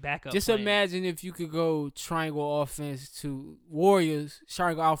like they back up. Just plan. imagine if you could go triangle offense to Warriors,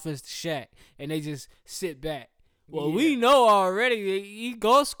 triangle offense to Shaq, and they just sit back. Well, we know already he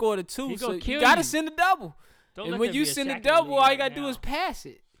go score the 2, so you gotta send a double. And when you send a double, all you gotta do is pass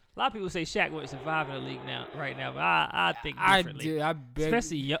it. A lot of people say Shaq wouldn't survive in the league right now, but I think differently. I bet.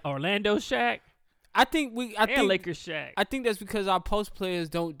 Especially Orlando Shaq. I think Lakers Shaq. I think that's because our post players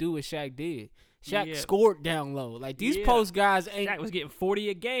don't do what Shaq did. Shaq scored down low. Like these post guys ain't. Shaq was getting 40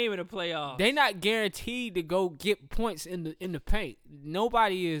 a game in the playoffs. They not guaranteed to go get points in the paint.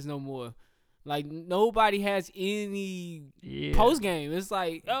 Nobody is no more. Like nobody has any post game. It's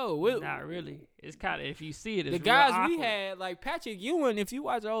like, not really. It's kind of, if you see it, it's the guys real we had, like Patrick Ewing. If you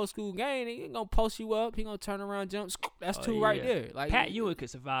watch an old school game, he ain't gonna post you up. He gonna turn around, jump. That's 2 right there. Like Pat Ewing could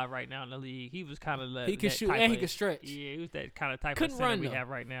survive right now in the league. He was kind of he could shoot and he could stretch. Yeah, he was that kind of type of center we have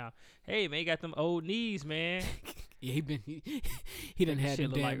right now. Hey man, he got them old knees, man. He done had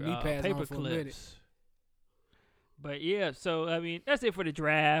them damn knee pads paper on for a minute. But yeah, so I mean that's it for the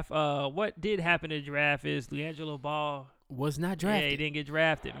draft. What did happen in the draft is LiAngelo Ball was not drafted. Yeah, he didn't get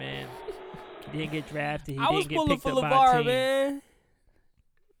drafted, man. He didn't get drafted. I was pulling for LeVar, man.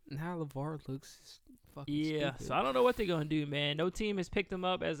 Now LeVar looks fucking stupid. So I don't know what they're gonna do, man. No team has picked him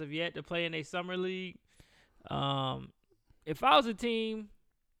up as of yet to play in a summer league. If I was a team,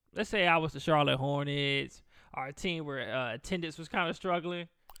 let's say I was the Charlotte Hornets, or a team where attendance was kind of struggling,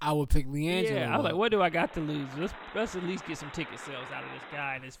 I would pick LiAngelo. Yeah, I was like, what do I got to lose? Let's at least get some ticket sales out of this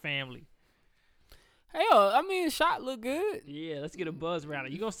guy and his family. Hell, I mean, shot look good. Yeah, let's get a buzz around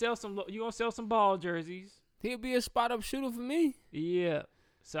it. You gonna sell some ball jerseys? He'll be a spot up shooter for me. Yeah,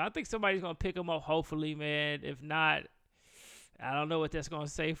 so I think somebody's gonna pick him up. Hopefully, man. If not, I don't know what that's gonna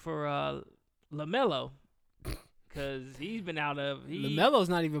say for LaMelo, because he's been out of. LaMelo's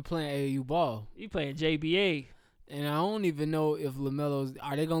not even playing AAU ball. He playing JBA. And I don't even know if LaMelo's.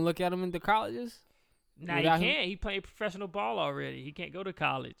 Are they gonna look at him in the colleges? Nah, he can't. He played professional ball already. He can't go to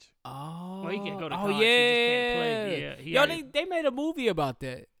college. Oh, well, he can't go to college. Yeah. He just can't play. Yeah, they made a movie about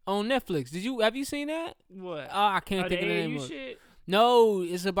that on Netflix. Have you seen that? What? Oh, I can't think of the name of it. Shit? No,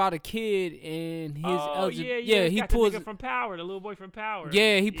 it's about a kid and his he pulls from Power, the little boy from Power.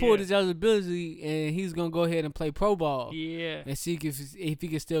 Yeah, he pulled his eligibility and he's gonna go ahead and play pro ball. Yeah, and see if he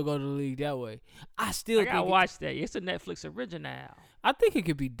can still go to the league that way. I gotta watch that. It's a Netflix original. I think it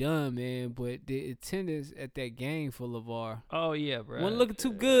could be done, man, but the attendance at that game for LeVar. Oh yeah, bro. Wasn't looking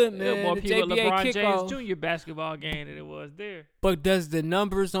too good, man. There more the people JBA at LeBron kickoff. James Jr. basketball game than it was there. But does the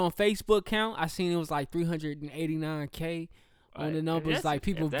numbers on Facebook count? I seen it was like 389K. On the numbers, like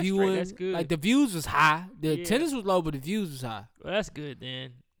people viewing, that's good. Like the views was high. The attendance was low, but the views was high. Well, that's good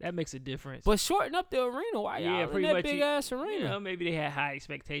then. That makes a difference. But shorten up the arena. Why y'all in that big ass arena? You know, maybe they had high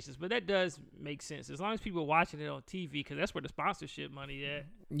expectations, but that does make sense as long as people are watching it on TV because that's where the sponsorship money at.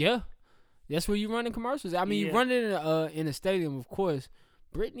 Yeah, that's where you running commercials. I mean, you run it in a stadium, of course.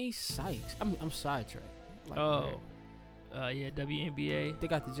 Brittany Sykes. I'm sidetracked. WNBA. They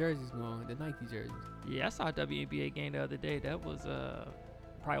got the jerseys going, the Nike jerseys. Yeah, I saw a WNBA game the other day. That was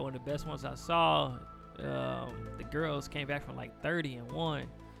probably one of the best ones I saw. The girls came back from like 30-1.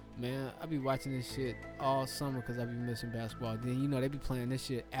 Man, I be watching this shit all summer because I be missing basketball. Then, they be playing this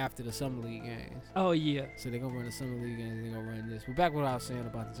shit after the Summer League games. Oh, yeah. So they going to run the Summer League games and they going to run this. But back what I was saying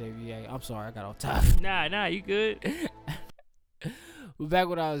about the JVA. I'm sorry, I got off topic. Nah, you good. But back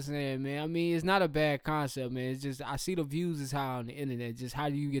what I was saying, man. I mean, it's not a bad concept, man. It's just I see the views is high on the internet. Just how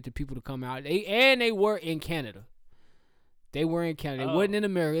do you get the people to come out? They were in Canada. They were in Canada. They wasn't in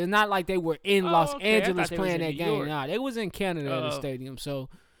America. It's not like they were in Los Angeles playing that game. Nah, they was in Canada at the stadium. So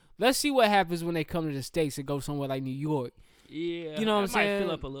let's see what happens when they come to the States and go somewhere like New York. Yeah, you know what I'm saying? Might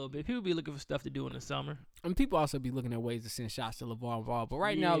fill up a little bit. People be looking for stuff to do in the summer. And people also be looking at ways to send shots to LeVar Ball. But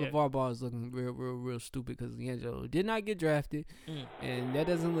right now, LeVar Ball is looking real stupid because D'Angelo did not get drafted. And that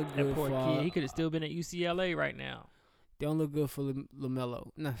doesn't look good for for kid. He could have still been at UCLA right now. They don't look good for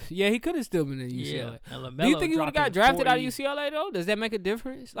LaMelo. No, yeah, he could have still been at UCLA. Yeah. Do you think he would have got drafted out of UCLA, though? Does that make a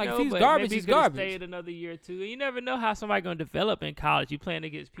difference? Like, if he's garbage, he's garbage. Maybe he could have stayed another year or two. You never know how somebody's going to develop in college. You playing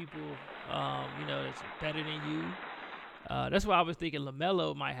against people, that's better than you. That's why I was thinking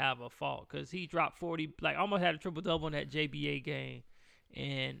LaMelo might have a fault because he dropped 40, like almost had a triple-double in that JBA game.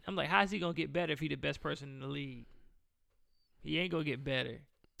 And I'm like, how's he going to get better if he's the best person in the league? He ain't going to get better.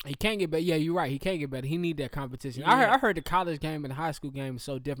 He can't get better. Yeah, you're right. He can't get better. He need that competition. Yeah. I heard the college game and the high school game is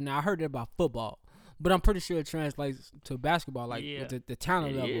so different. Now, I heard it about football. But I'm pretty sure it translates to basketball, like with the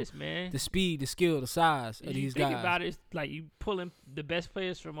talent level. It is, man. The speed, the skill, the size of these guys. Think about it, it's like you pulling the best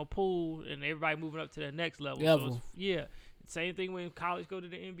players from a pool and everybody moving up to the next level. So same thing when college go to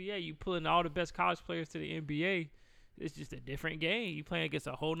the NBA. You pulling all the best college players to the NBA. It's just a different game. You playing against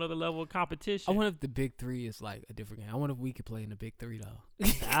a whole nother level of competition. I wonder if the Big Three is like a different game. I wonder if we could play in the Big Three, though.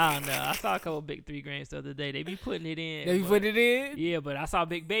 I don't know. I saw a couple of Big Three games the other day. They be putting it in. They be putting it in? Yeah, but I saw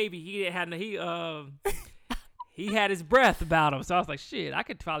Big Baby. He had his breath about him. So I was like, shit, I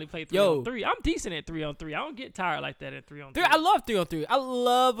could probably play 3-on-3. I'm decent at 3-on-3. I don't get tired like that at 3-on-3. I love 3-on-3. I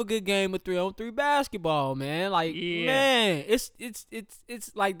love a good game of 3-on-3 basketball, man. Like, man, it's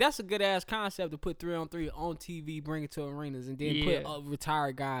like that's a good ass concept to put 3-on-3 on TV, bring it to arenas, and then put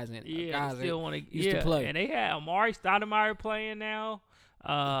retired guys in. Guys still want to play. And they had Amari Stoudemire playing now.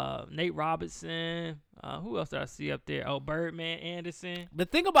 Nate Robinson. Who else did I see up there? Oh, Birdman Anderson. The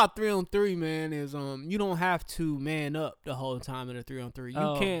thing about 3-on-3, man, is you don't have to man up the whole time in a 3-on-3.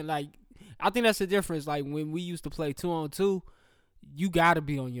 You can't I think that's the difference. Like when we used to play 2-on-2, you gotta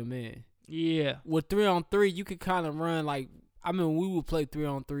be on your man. Yeah. With 3-on-3, you could kind of run when we would play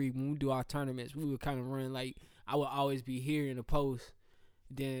 3-on-3 when we do our tournaments, we would kind of run I would always be here in the post.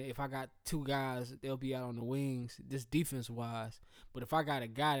 Then if I got two guys, they'll be out on the wings, just defense-wise. But if I got a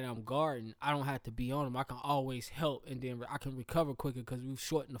guy that I'm guarding, I don't have to be on him. I can always help, and then I can recover quicker because we've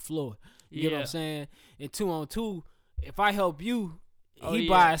shortened the floor. You get what I'm saying? In 2-on-2, if I help you, he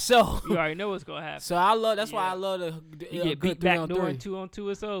by himself. You already know what's going to happen. So that's why I love you get beat back during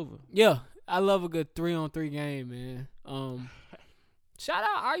 2-on-2, it's over. Yeah, I love a good 3-on-3 game, man. Shout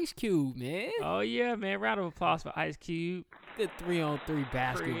out Ice Cube, man. Oh, yeah, man. Round of applause for Ice Cube. Good 3-on-3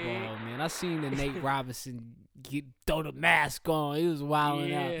 basketball, man. I seen the Nate Robinson throw the mask on. He was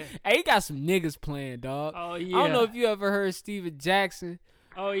wilding out. Hey, he got some niggas playing, dog. Oh, yeah. I don't know if you ever heard Steven Jackson.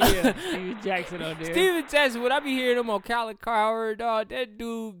 Oh, yeah. Steven Jackson on there. Steven Jackson, when I be hearing him on Colin Cowherd, dog, that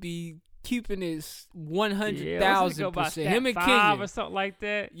dude be keeping his 100,000%. Him and Kenyon. Or something like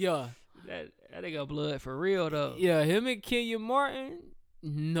that. Yeah. That nigga blood for real, though. Yeah, him and Kenyon Martin,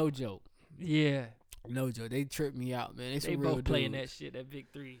 no joke. Yeah. No joke. They tripped me out, man. They both playing that shit, that Big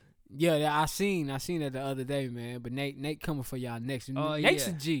Three. Yeah, I seen that the other day, man. But Nate coming for y'all next. Nate's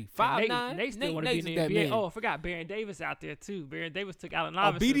a G. 5'9". Nate still want to be in the NBA. Oh, I forgot Baron Davis out there, too. Baron Davis took Allen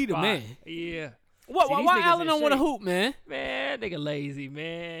Iverson. BD the man. Yeah. What? Why Allen don't want to hoop, man? Man, nigga lazy,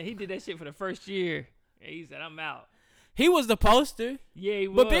 man. He did that shit for the first year. And he said, I'm out. He was the poster. Yeah, he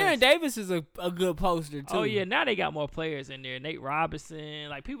was. But Baron Davis is a good poster, too. Oh, yeah. Now they got more players in there. Nate Robinson.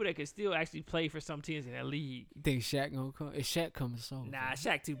 Like, people that can still actually play for some teams in that league. You think Shaq gonna come? Is Shaq coming soon? Nah,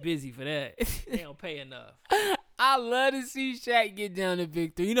 Shaq too busy for that. They don't pay enough. I love to see Shaq get down to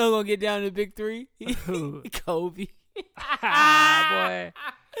Big 3. You know who's gonna get down to Big 3? Kobe. Boy.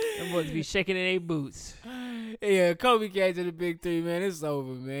 Them boys be shaking in their boots. Yeah, Kobe came to the Big 3, man. It's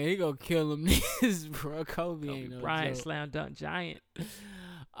over, man. He gonna kill him, bro. Kobe ain't no Bryant joke. slam dunk giant.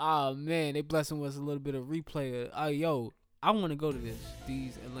 Oh, man. They blessing with us a little bit of replay. Yo, I want to go to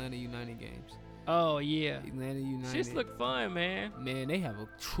these Atlanta United games. Oh, yeah. Atlanta United. Just look fun, man. Man, they have a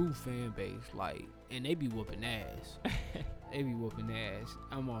true fan base, like, and they be whooping ass. They be whooping ass.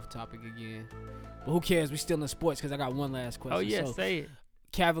 I'm off topic again. But who cares? We still in sports because I got one last question. Oh, yeah, so, say it.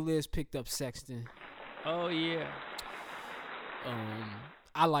 Cavaliers picked up Sexton. Oh, yeah.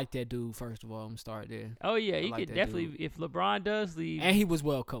 I like that dude, first of all. I'm going to start there. Oh, yeah. He like could definitely, dude. If LeBron does leave. And he was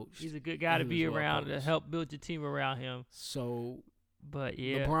well coached. He's a good guy to be around to help build your team around him. So, but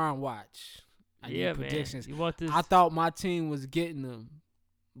yeah. LeBron, watch. I need predictions. Man. You want this? I thought my team was getting them.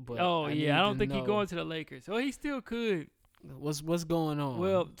 But I don't think he's going to the Lakers. Oh, he still could. What's going on?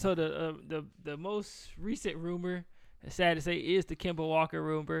 Well, so the most recent rumor, sad to say, is the Kemba Walker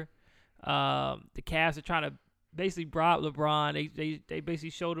rumor. The Cavs are trying to basically bribe LeBron. They basically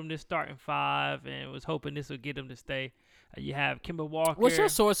showed him this starting five and was hoping this would get him to stay. You have Kemba Walker. What's your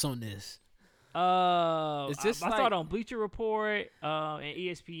source on this? I saw it on Bleacher Report and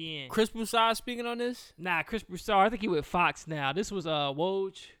ESPN. Chris Broussard speaking on this? Nah, Chris Broussard. I think he with Fox now. This was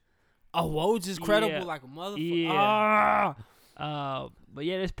Woj. Oh, Woj is credible like a motherfucker. Yeah. But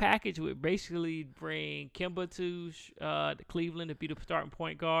yeah, this package would basically bring Kemba to Cleveland to be the starting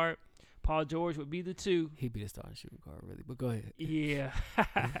point guard. Paul George would be the 2. He'd be the starting shooting guard, really. But go ahead. Yeah.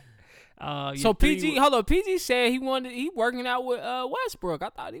 So PG, hold on. PG said he working out with Westbrook. I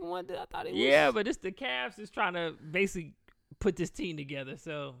thought he was. Yeah, but the Cavs is trying to basically put this team together.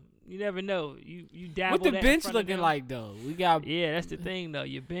 So you never know. You dabble. What the bench looking like though? We got. Yeah, that's the thing though.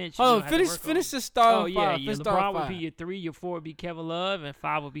 Your bench. Hold on, finish the start. Oh yeah, LeBron would be your 3. Your 4 would be Kevin Love, and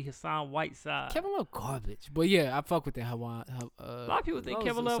 5 would be Hassan Whiteside. Kevin Love garbage, but yeah, I fuck with that. A lot of people think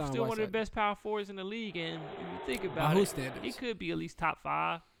Kevin Love is still one of the best power forwards in the league, and if you think about it, he could be at least top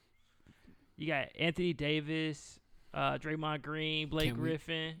 5. You got Anthony Davis, Draymond Green, Blake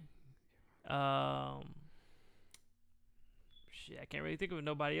Griffin. Shit, I can't really think of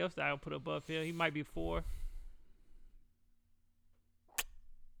nobody else that I would put above him. He might be 4.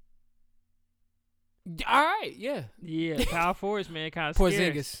 All right, yeah. Yeah, power forwards, man, kind of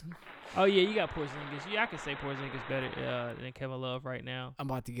Porzingis. Oh, yeah, you got Porzingis. Yeah, I can say Porzingis better than Kevin Love right now. I'm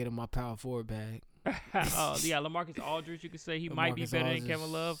about to get him my power forward bag. Oh, yeah, LaMarcus Aldridge, you could say he might be better than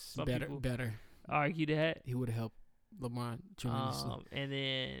Kevin Love. Some people better. Argue that. He would have helped LeBron tremendously. And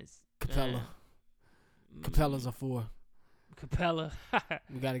then Capella. Capella's a 4. Capella.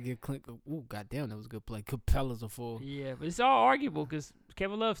 We got to give Clint. Ooh, goddamn, that was a good play. Capella's a 4. Yeah, but it's all arguable because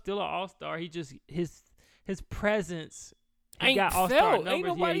Kevin Love's still an all-star. He just his presence. He got all-star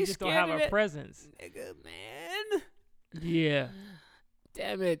numbers. Yeah, he just don't have a presence. Nigga, man. Yeah.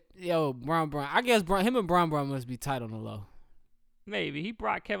 Damn it. Yo, Bron. I guess him and Bron must be tight on the low. Maybe. He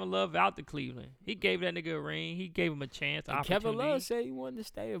brought Kevin Love out to Cleveland. He gave that nigga a ring. He gave him a chance. Kevin Love said he wanted to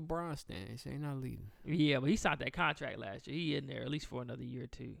stay if Bron staying. He said he's not leaving. Yeah, but he signed that contract last year. He in there at least for another year or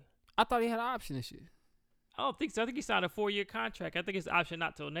 2. I thought he had an option this year. I don't think so. I think he signed a 4-year contract. I think it's option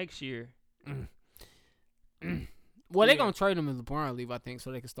not till next year. Well, they're going to trade him if LeBron leave, I think,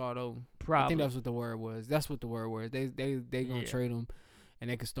 so they can start over. Probably. I think that's what the word was. That's what the word was. They going to trade him, and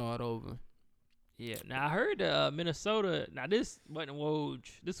they can start over. Yeah. Now, I heard Minnesota. Now, this wasn't Woj.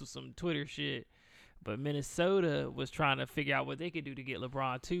 This was some Twitter shit. But Minnesota was trying to figure out what they could do to get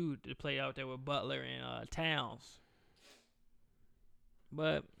LeBron, too, to play out there with Butler and Towns.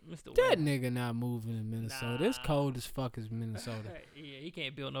 But that nigga not moving in Minnesota. Nah. It's cold as fuck as Minnesota. Yeah, he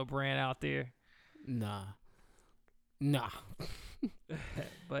can't build no brand out there. Nah.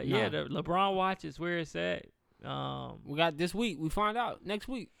 But yeah, the LeBron watch is where it's at. We got this week. We find out next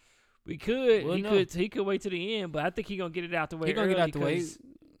week. We could. He could wait to the end, but I think he gonna get it out the way. He gonna get out the way.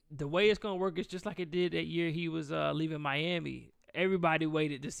 The way it's gonna work is just like it did that year he was leaving Miami. Everybody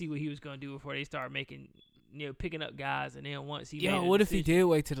waited to see what he was gonna do before they started making, picking up guys, and then once he made what if he did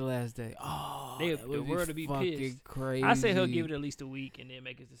wait to the last day? Oh, the world would be pissed. Crazy. I say he'll give it at least a week and then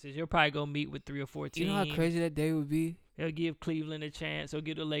make his decision. He'll probably go meet with 3 or 4 teams. You know how crazy that day would be? He'll give Cleveland a chance. He'll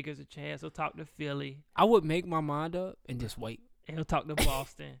give the Lakers a chance. He'll talk to Philly. I would make my mind up and just wait. And he'll talk to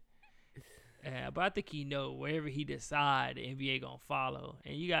Boston. But I think wherever he decide, the NBA gonna follow,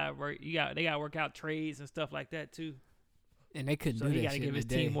 and they gotta work out trades and stuff like that too. And they couldn't so do that. He gotta give his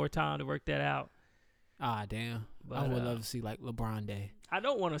team more time to work that out. Ah, damn. But, I would love to see like LeBron Day. I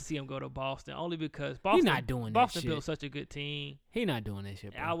don't want to see him go to Boston only because Boston. He's not doing that shit. Boston built such a good team. He not doing that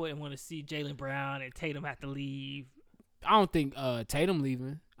shit, bro. I wouldn't want to see Jaylen Brown and Tatum have to leave. I don't think Tatum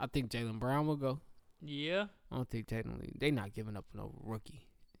leaving. I think Jaylen Brown will go. Yeah. I don't think Tatum leaving. They not giving up no rookie.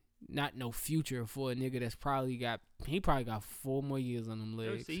 Not no future for a nigga that's probably got 4 more years on them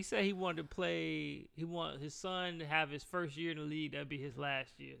legs. He said he wanted to play. He want his son to have his first year in the league. That'd be his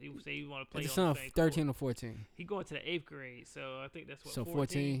last year. He said he want to play. His son 13 or 14. He going to the 8th grade, so I think that's what. So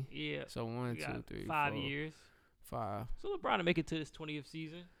 14. Yeah. So 1, 2, 3, 5 4, years. 5. So LeBron to make it to his 20th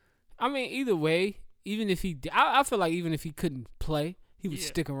season. I mean, either way, even if he, I feel like even if he couldn't play, he would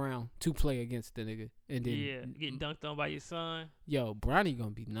stick around to play against the nigga. And then getting dunked on by your son. Yo, Bronny gonna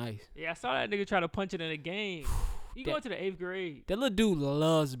be nice. Yeah, I saw that nigga try to punch it in a game. He going to the 8th grade. That little dude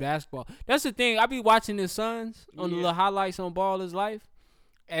loves basketball. That's the thing. I be watching his sons on the little highlights on Baller's Life,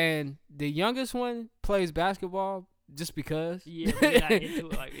 and the youngest one plays basketball just because. Yeah, but he's not into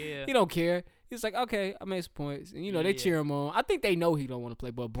it. Like, he don't care. He's like, okay, I made some points, and they cheer him on. I think they know he don't want to play,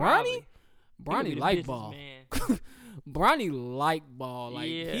 but Bronny like ball. Bronny like ball. Like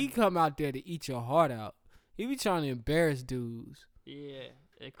he come out there to eat your heart out. He be trying to embarrass dudes. Yeah.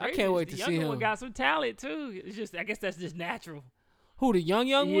 I can't wait to see him. The younger one got some talent too. It's just, I guess that's just natural. Who, the young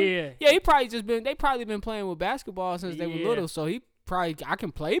one? Yeah. Yeah, they probably been playing with basketball since they were little, so I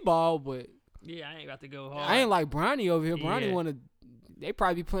can play ball, but yeah, I ain't about to go hard. I ain't like Bronny over here. Bronny they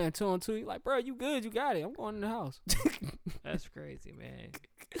probably be playing 2-on-2. He like, bro, you good, you got it. I'm going in the house. That's crazy, man.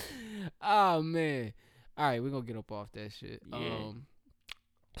 Oh man. All right, we're gonna get up off that shit. Yeah.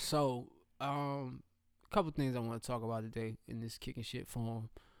 A couple things I want to talk about today in this kicking shit form.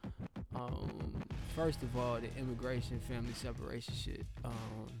 First of all, the immigration family separation shit.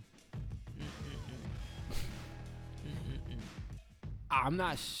 I'm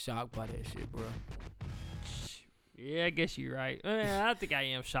not shocked by that shit, bro. Yeah, I guess you're right. I think I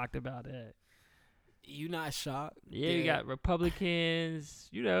am shocked about that. You not shocked? Yeah, you got Republicans,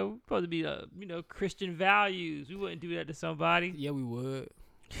 supposed to be, Christian values. We wouldn't do that to somebody. Yeah, we would.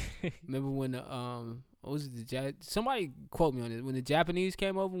 Remember when the, what was it, somebody quote me on this, when the Japanese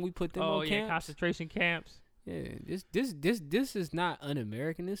came over and we put them on camps? Concentration camps. Yeah, this is not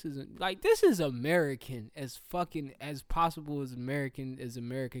un-American. This is American as fucking as possible as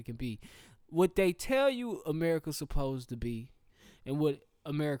America can be. What they tell you America's supposed to be and what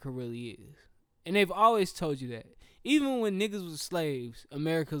America really is. And they've always told you that. Even when niggas was slaves,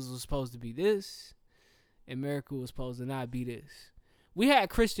 America was supposed to be this. America was supposed to not be this. We had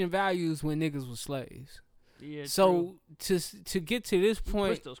Christian values when niggas was slaves. Yeah. So to get to this point,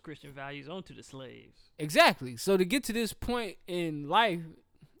 we push those Christian values onto the slaves. Exactly. So to get to this point in life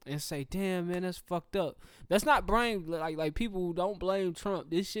and say, damn man, that's fucked up. That's not blame like people don't blame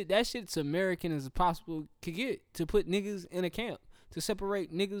Trump. That shit's American as possible could get, to put niggas in a camp, to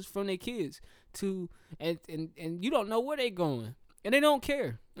separate niggas from their kids, and you don't know where they going, and they don't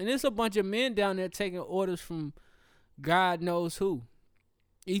care. And there's a bunch of men down there taking orders from God knows who.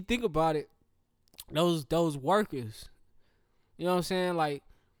 You think about it, those workers, you know what I'm saying? Like,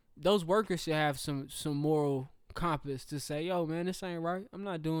 those workers should have some moral compass to say, yo man, this ain't right. I'm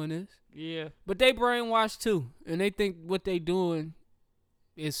not doing this. Yeah. But they brainwashed too, and they think what they doing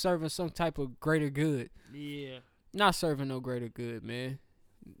is serving some type of greater good. Yeah. Not serving no greater good, man.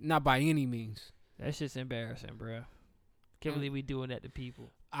 Not by any means. That shit's embarrassing, bro. Can't believe we doing that to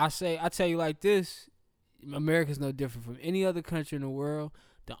people. I tell you like this, America's no different from any other country in the world.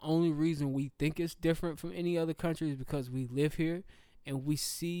 The only reason we think it's different from any other country is because we live here and we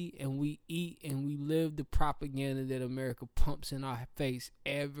see and we eat and we live the propaganda that America pumps in our face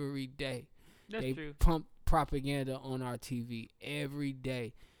every day. That's true. Pump propaganda on our TV every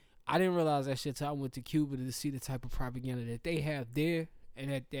day. I didn't realize that shit till I went to Cuba to see the type of propaganda that they have there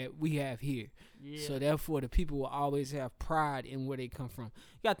and that we have here. Yeah. So therefore, the people will always have pride in where they come from.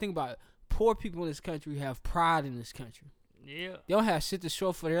 You gotta think about it. Poor people in this country have pride in this country. Yeah. They don't have shit to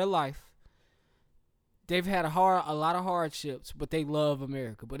show for their life. They've had a lot of hardships, but they love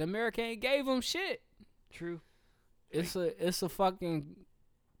America. But America ain't gave them shit. True. It's a fucking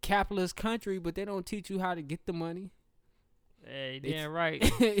capitalist country, but they don't teach you how to get the money. Hey, damn right.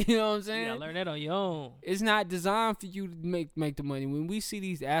 You know what I'm saying? You gotta learn that on your own. It's not designed for you to make the money. When we see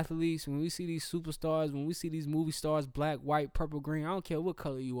these athletes, when we see these superstars, when we see these movie stars, black, white, purple, green, I don't care what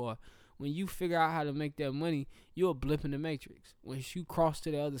color you are. When you figure out how to make that money, you're a blip in the matrix. Once you cross to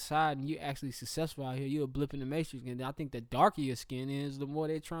the other side and you're actually successful out here, you're a blip in the matrix. And I think the darker your skin is, the more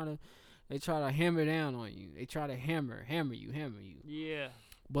they're trying They try to hammer down on you. They try to hammer you. Yeah.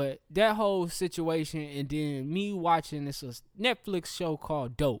 But that whole situation, and then me watching this Netflix show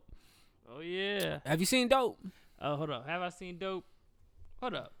called Dope. Oh yeah. Have you seen Dope? Oh, hold up. Have I seen Dope?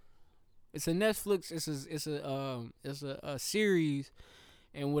 Hold up. It's a Netflix. It's a series,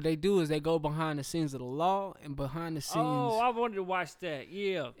 and what they do is they go behind the scenes of the law and behind the scenes. Oh, I wanted to watch that.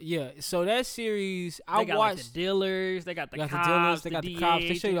 Yeah. Yeah. So that series, They I got watched. like the dealers. They got the cops. dealers. They got the cops.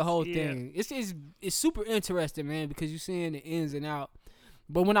 They show you the whole yeah. thing. It's super interesting, man, because you're seeing the ins and out.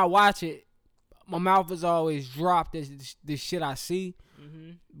 But when I watch it, my mouth is always dropped. This shit I see,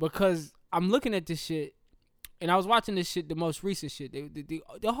 because I'm looking at this shit. And I was watching this shit, the most recent shit,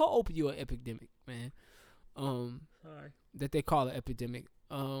 the whole opioid epidemic, man. That they call an epidemic.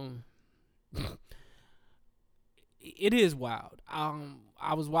 It is wild.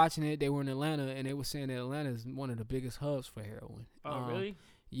 I was watching it. They were in Atlanta, and they were saying that Atlanta is one of the biggest hubs for heroin. Oh, really?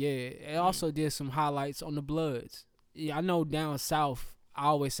 Yeah. It also did some highlights on the Bloods. Yeah, I know down south. I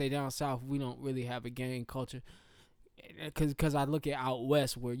always say down south we don't really have a gang culture. Because I look at out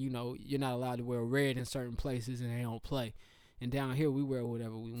west where, you know, you're not allowed to wear red in certain places and they don't play. And down here we wear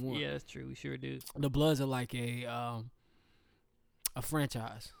whatever we want. Yeah, that's true. We sure do. The Bloods are like a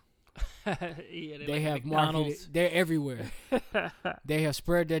franchise. Yeah, they like have McDonald's. marketed. They're everywhere. They have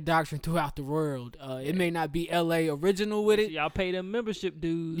spread their doctrine throughout the world. It may not be LA original with it. Y'all pay them membership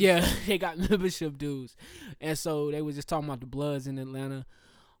dues. Yeah, they got membership dues. And so they were just talking about the Bloods in Atlanta,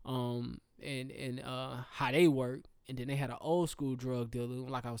 and how they work. And then they had an old school drug dealer,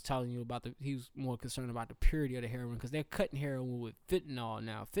 like I was telling you about. He was more concerned about the purity of the heroin, because they're cutting heroin with fentanyl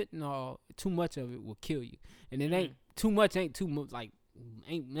now. Fentanyl, too much of it will kill you, and it ain't too much. Ain't too much, like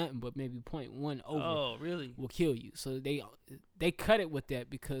ain't nothing but maybe 0.1 over. Oh, really? Will kill you. So they cut it with that,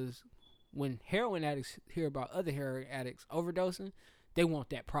 because when heroin addicts hear about other heroin addicts overdosing, they want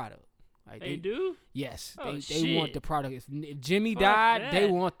that product. Like they do? Yes. Oh, they want the product. If Jimmy Fuck died, that. they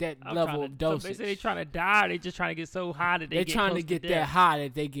want that level of dosage. So they say they trying to die. They just trying to get so high that they're get trying close to get to that death. high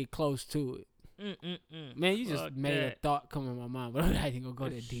that they get close to it. Man, you just Fuck made that. a thought come in my mind, but I'm not even gonna go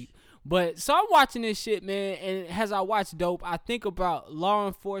that deep. But so I'm watching this shit, man, and as I watch Dope, I think about law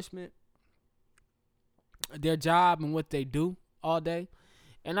enforcement, their job and what they do all day,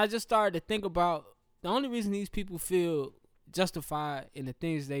 and I just started to think about the only reason these people feel justified in the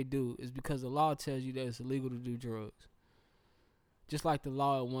things they do is because the law tells you that it's illegal to do drugs. Just like the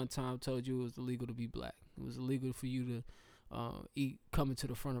law at one time told you it was illegal to be black. It was illegal for you to eat coming to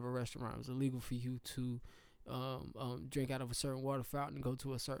the front of a restaurant. It was illegal for you to drink out of a certain water fountain and go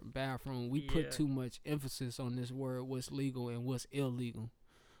to a certain bathroom. We put too much emphasis on this word, what's legal and what's illegal.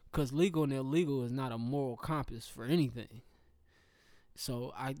 Because legal and illegal is not a moral compass for anything.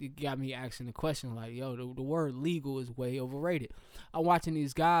 So it got me asking the question, like, yo, the word legal is way overrated. I'm watching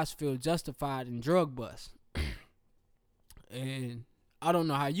these guys feel justified in drug busts. And I don't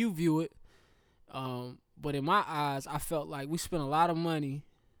know how you view it, but in my eyes, I felt like we spent a lot of money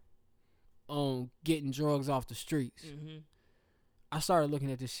on getting drugs off the streets. I started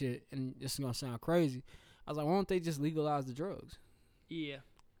looking at this shit, and this is going to sound crazy. I was like, why don't they just legalize the drugs? Yeah.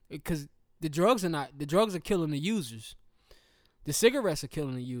 Because the drugs are killing the users. The cigarettes are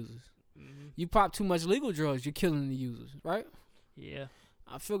killing the users. You pop too much legal drugs, you're killing the users, right? Yeah.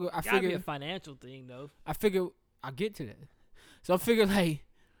 I figure be a financial thing though. I'll get to that. So I figured, like,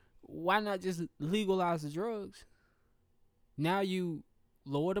 why not just legalize the drugs? Now you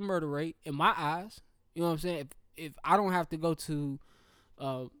lower the murder rate in my eyes. You know what I'm saying? If I don't have to go to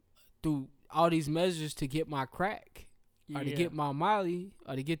through all these measures to get my crack or to get my Molly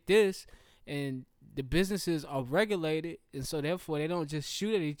or to get this, and the businesses are regulated, and so therefore they don't just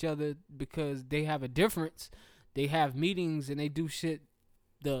shoot at each other because they have a difference. They have meetings and they do shit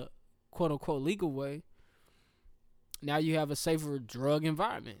the quote-unquote legal way. Now you have a safer drug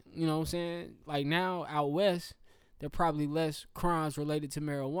environment. You know what I'm saying? Like now out west, there are probably less crimes related to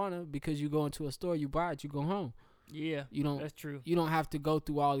marijuana because you go into a store, you buy it, you go home. Yeah, that's true. You don't have to go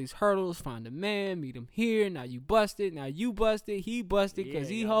through all these hurdles, find a man, meet him here. Now you busted. Now you busted. He busted because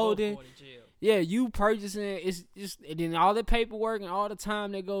he holding. Yeah, you purchasing. It's just, and then all the paperwork and all the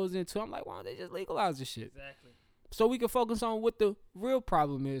time that goes into it. I'm like, why don't they just legalize this shit? Exactly. So we can focus on what the real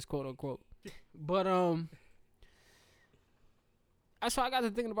problem is, quote unquote. But so I got to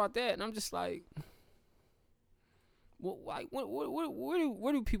thinking about that, and I'm just like,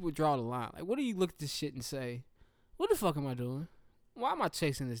 where do people draw the line? Like, what do you look at this shit and say, what the fuck am I doing? Why am I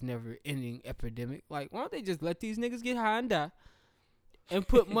chasing this never-ending epidemic? Like, why don't they just let these niggas get high and die and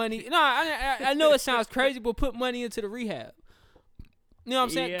put money? No, I know it sounds crazy, but put money into the rehab. You know what I'm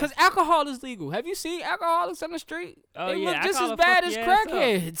saying? Because alcohol is legal. Have you seen alcoholics on the street? Oh, they yeah. look just as bad as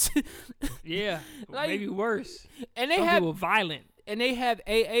crackheads. Yeah. Like, maybe worse. And they Some people violent. And they have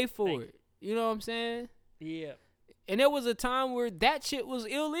AA for it. You know what I'm saying? Yeah. And there was a time where that shit was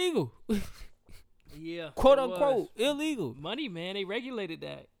illegal. Yeah. Quote unquote illegal. Money, man. They regulated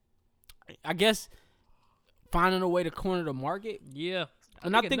that. I guess finding a way to corner the market. Yeah.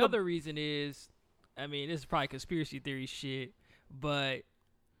 And I think another reason is, I mean, this is probably conspiracy theory shit, but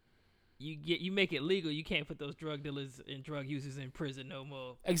you make it legal, you can't put those drug dealers and drug users in prison no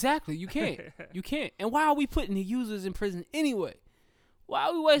more. Exactly. You can't. You can't. And why are we putting the users in prison anyway? Why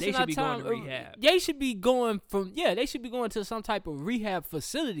are we wasting our time? They should be going to rehab. They should be going to some type of rehab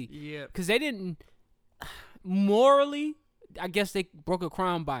facility. Yeah. Because they didn't, morally, I guess they broke a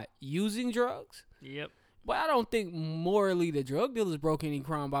crime by using drugs. Yep. But I don't think morally the drug dealers broke any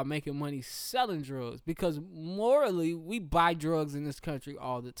crime by making money selling drugs, because morally we buy drugs in this country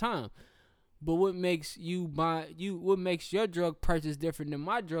all the time. But what makes what makes your drug purchase different than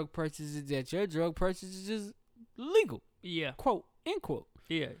my drug purchase is that your drug purchase is just legal. Yeah. Quote, end quote.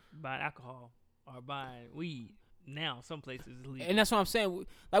 Yeah. Buying alcohol or buying weed now some places is legal. And that's what I'm saying.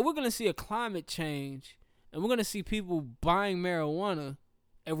 Like, we're gonna see a climate change, and we're gonna see people buying marijuana,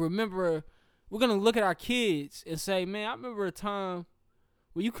 and remember. We're going to look at our kids and say, man, I remember a time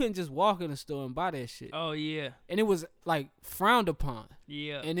where you couldn't just walk in the store and buy that shit. Oh, yeah. And it was, like, frowned upon.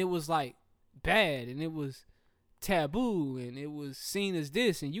 Yeah. And it was, like, bad. And it was taboo. And it was seen as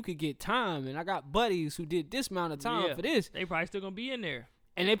this. And you could get time. And I got buddies who did this amount of time for this. They probably still going to be in there.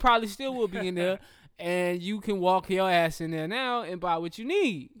 And they probably still will be in there. And you can walk your ass in there now and buy what you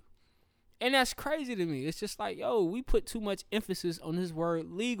need. And that's crazy to me. It's just like, yo, we put too much emphasis on this word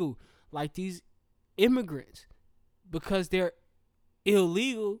legal. Like these immigrants, because they're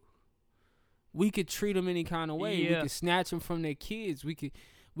illegal, we could treat them any kind of way. Yeah. We could snatch them from their kids. We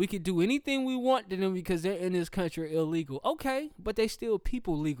could do anything we want to them because they're in this country illegal. Okay, but they still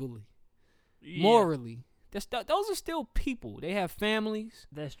people legally, morally. Those are still people. They have families.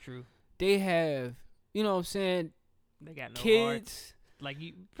 That's true. They have, you know what I'm saying? They got no kids. Hearts. Like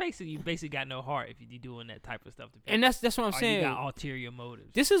you basically got no heart if you're doing that type of stuff to people. And that's what I'm saying. You got ulterior motives.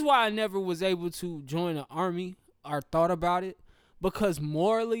 This is why I never was able to join the army or thought about it, because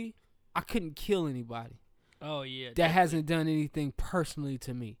morally I couldn't kill anybody. Oh yeah. That definitely. hasn't done anything personally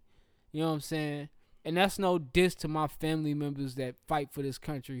to me. You know what I'm saying? And that's no diss to my family members that fight for this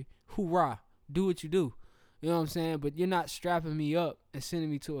country. Hoorah. Do what you do. You know what I'm saying? But you're not strapping me up and sending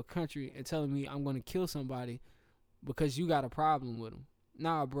me to a country and telling me I'm going to kill somebody because you got a problem with them.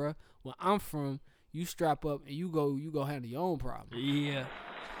 Nah, bruh. Where I'm from, you strap up and you go handle your own problem. Yeah.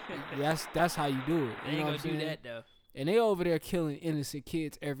 That's how you do it. They ain't gonna do that though. And they over there killing innocent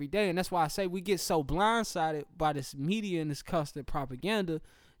kids every day. And that's why I say we get so blindsided by this media and this constant propaganda.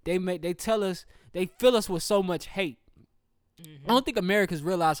 They fill us with so much hate. Mm-hmm. I don't think Americans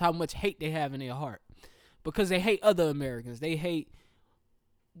realize how much hate they have in their heart, because they hate other Americans. They hate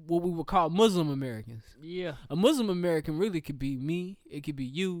what we would call Muslim Americans. Yeah. A Muslim American really could be me. It could be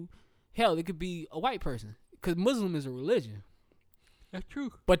you. Hell, it could be a white person, because Muslim is a religion. That's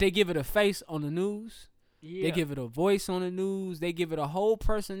true. But they give it a face on the news. Yeah. They give it a voice on the news. They give it a whole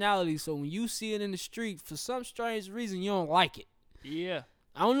personality. So when you see it in the street, for some strange reason, you don't like it. Yeah.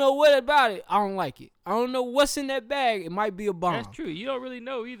 I don't know what about it. I don't like it. I don't know what's in that bag. It might be a bomb. That's true. You don't really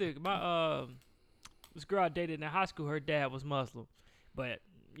know either. My this girl I dated in high school, her dad was Muslim, but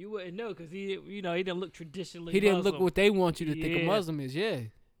you wouldn't know because he didn't look traditionally. He didn't Muslim. look what they want you to think a Muslim is. Yeah.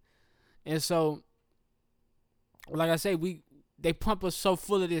 And so, like I say, they pump us so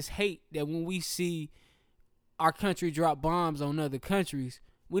full of this hate that when we see our country drop bombs on other countries,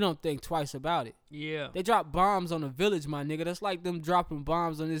 we don't think twice about it. Yeah. They drop bombs on a village, my nigga. That's like them dropping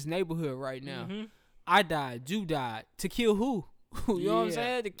bombs on this neighborhood right now. Mm-hmm. I died. You died. To kill who? You know what I'm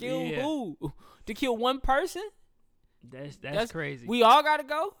saying? To kill who? To kill one person? That's crazy. We all got to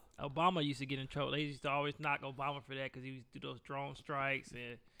go? Obama used to get in trouble. They used to always knock Obama for that because he used to do those drone strikes.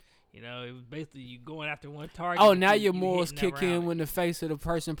 And, it was basically you going after one target. Oh, now your morals kick in when the face of the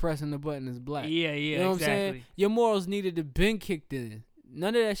person pressing the button is black. Yeah, You know what I'm saying? Your morals needed to been kicked in.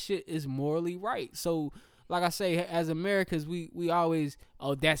 None of that shit is morally right. So, like I say, as Americans, we always,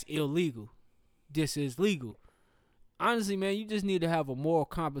 that's illegal. This is legal. Honestly, man, you just need to have a moral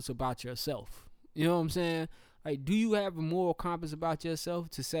compass about yourself. You know what I'm saying? Like, do you have a moral compass about yourself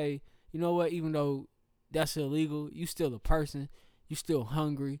to say, you know what, even though that's illegal, you still a person, you still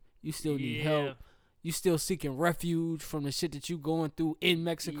hungry, you still need help, You still seeking refuge from the shit that you going through in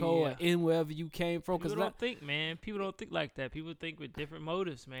Mexico or in wherever you came from. People don't think, man. People don't think like that. People think with different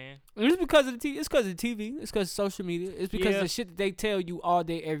motives, man. It's because of the TV. It's because of the TV. It's because of social media. It's because of the shit that they tell you all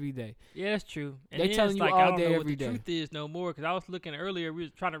day, every day. Yeah, that's true. And they telling you all day, every day. I don't know what the truth is no more. Because I was looking earlier, we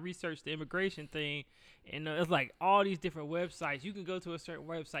was trying to research the immigration thing, and it's like all these different websites. You can go to a certain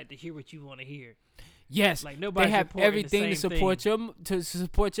website to hear what you want to hear. Yes, like nobody's they have everything to support thing. your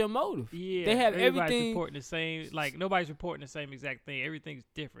support your motive. Yeah, they have everybody's everything reporting the same. Like nobody's reporting the same exact thing. Everything's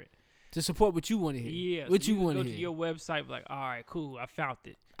different to support what you want to hear. Yeah, what so you want to hear. Go to your website, like, all right, cool, I found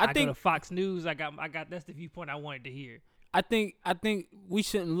it. I think go to Fox News. I got that's the viewpoint I wanted to hear. I think we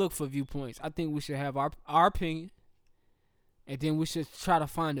shouldn't look for viewpoints. I think we should have our opinion, and then we should try to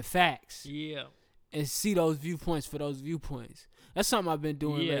find the facts. Yeah. And see those viewpoints for those viewpoints. That's something I've been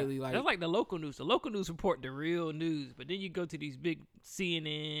doing lately. Like that's like the local news. The local news report the real news, but then you go to these big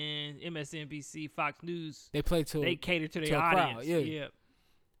CNN, MSNBC, Fox News. They cater to their audience. Crowd. Yeah.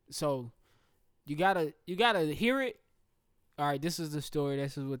 So you gotta hear it. All right, this is the story.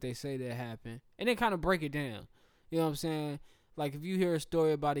 This is what they say that happened, and then kind of break it down. You know what I'm saying? Like if you hear a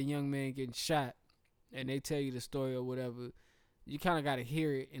story about a young man getting shot, and they tell you the story or whatever, you kind of gotta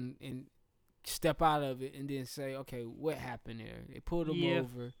hear it and step out of it and then say, okay, what happened there? They pulled him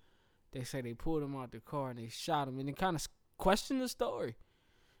over. They say they pulled him out the car and they shot him, and then kind of question the story.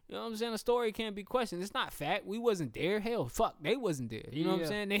 You know what I'm saying? The story can't be questioned. It's not fact. We wasn't there. Hell, fuck, they wasn't there. You know what I'm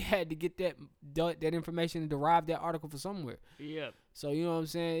saying? They had to get that information and derive that article from somewhere. Yeah. So you know what I'm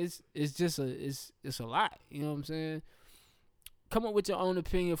saying? It's just it's a lot. You know what I'm saying? Come up with your own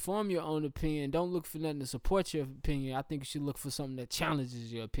opinion, form your own opinion. Don't look for nothing to support your opinion. I think you should look for something that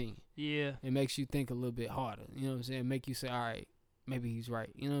challenges your opinion. Yeah. It makes you think a little bit harder. You know what I'm saying? Make you say, all right, maybe he's right.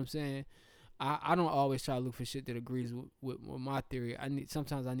 You know what I'm saying? I don't always try to look for shit that agrees with my theory.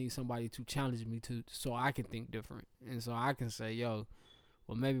 Sometimes I need somebody to challenge me so I can think different. And so I can say, yo,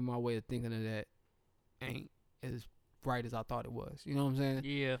 well, maybe my way of thinking of that ain't as right as I thought it was. You know what I'm saying?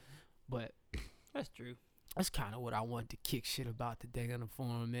 Yeah. But that's true. That's kind of what I wanted to kick shit about today on the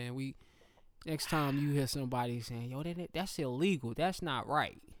forum, man. Next time you hear somebody saying, yo, that's illegal, that's not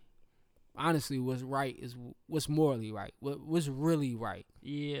right. Honestly, what's right is what's morally right. What's really right.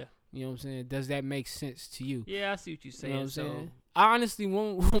 Yeah. You know what I'm saying? Does that make sense to you? Yeah, I see what you're saying. You know what I'm saying? I honestly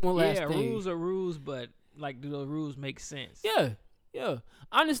one last thing. Yeah, rules are rules, but like, do those rules make sense? Yeah.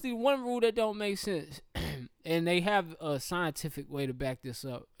 Honestly, one rule that don't make sense, and they have a scientific way to back this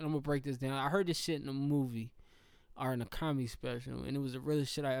up, and I'm gonna break this down. I heard this shit in a movie or in a comedy special, and it was the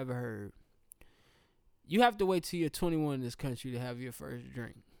realest shit I ever heard. You have to wait till you're 21 in this country to have your first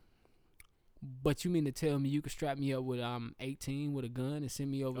drink. But you mean to tell me you could strap me up with 18 with a gun and send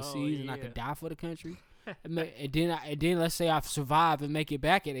me overseas and I could die for the country? and then let's say I survive and make it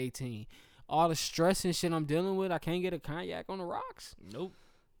back at 18. All the stress and shit I'm dealing with, I can't get a cognac on the rocks? Nope.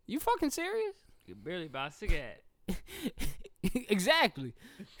 You fucking serious? You can barely buy a cigarette. Exactly.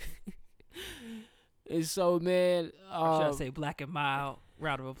 And so, man, or should I say Black and Mild?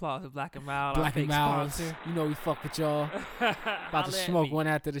 Round of applause for Black and Mild. Black and Mild. You know we fuck with y'all. About to smoke one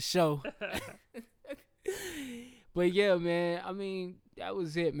after the show. But yeah, man. I mean, that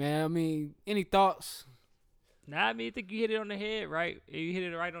was it, man. I mean, any thoughts? Nah, I mean, I think you hit it on the head, right? You hit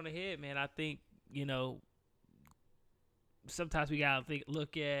it right on the head, man. I think, sometimes we gotta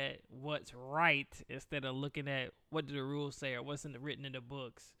look at what's right instead of looking at what do the rules say or what's written in the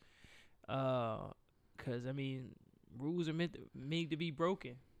books. 'Cause I mean, rules are meant to be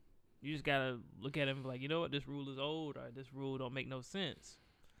broken. You just gotta look at them and be like, you know what, this rule is old or this rule don't make no sense.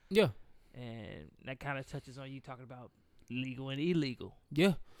 Yeah. And that kind of touches on you talking about legal and illegal.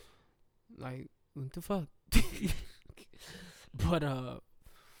 Yeah. Like, what the fuck? But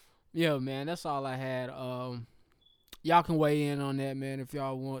yeah, man, that's all I had. Y'all can weigh in on that, man, if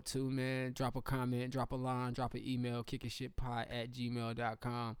y'all want to, man. Drop a comment, drop a line, drop an email,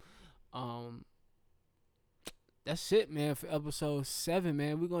 kickingshitpod@gmail.com. That's it, man, for episode 7,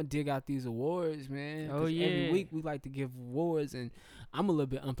 man. We're going to dig out these awards, man. Oh, yeah. Every week we like to give awards, and I'm a little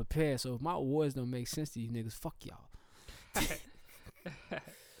bit unprepared, so if my awards don't make sense to you niggas, fuck y'all.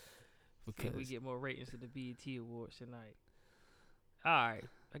 Because we get more ratings to the BET Awards tonight. All right.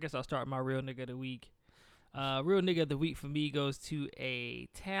 I guess I'll start my real nigga of the week. Real nigga of the week for me goes to a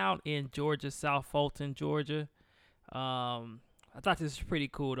town in Georgia, South Fulton, Georgia. I thought this was pretty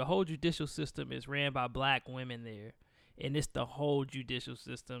cool. The whole judicial system is ran by black women there. And it's the whole judicial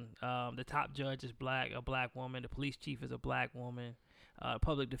system. The top judge is a black woman. The police chief is a black woman.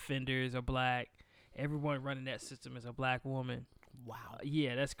 Public defenders are black. Everyone running that system is a black woman. Wow.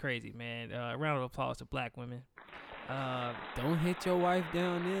 Yeah, that's crazy, man. Round of applause to black women. Don't hit your wife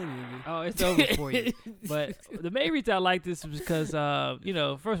down there, nigga. Oh, it's over for you. But the main reason I like this is because,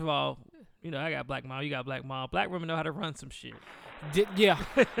 first of all, I got black mom, you got black mom. Black women know how to run some shit. Yeah.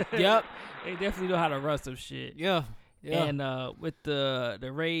 Yep. They definitely know how to run some shit. Yeah. Yeah. And with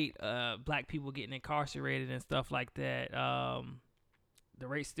the rate, black people getting incarcerated and stuff like that, the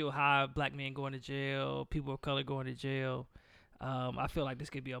rate's still high. Black men going to jail, people of color going to jail. I feel like this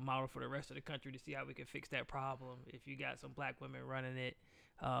could be a model for the rest of the country to see how we can fix that problem. If you got some black women running it,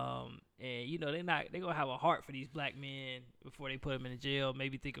 and they're gonna have a heart for these black men before they put them in the jail.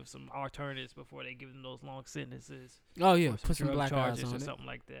 Maybe think of some alternatives before they give them those long sentences. Oh yeah, put some black charges eyes on or it. something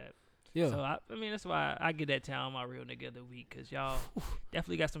like that. Yeah. So that's why I get that town my real nigga of the week, cause y'all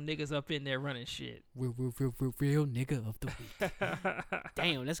definitely got some niggas up in there running shit. Real nigga of the week.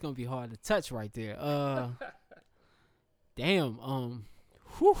 Damn, that's gonna be hard to touch right there. Damn.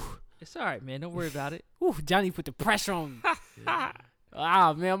 Whew. It's all right, man. Don't worry about it. Whew, Johnny put the pressure on me.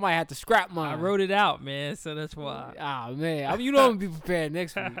 Ah, man, I might have to scrap mine. I wrote it out, man, so that's why. Ah, man. I'm gonna be prepared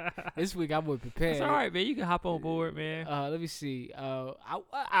next week. This week I wasn't prepared. It's all right, man. You can hop on board, man. Let me see.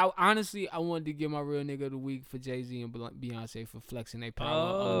 I honestly, I wanted to give my real nigga of the week for Jay-Z and Beyonce for flexing their power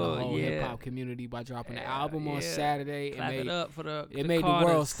on the whole hip-hop community by dropping the album on Saturday. Clap it up for the It made the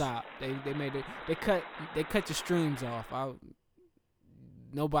world stop. They cut your streams off.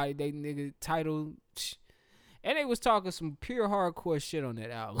 They nigga title... And they was talking some pure hardcore shit on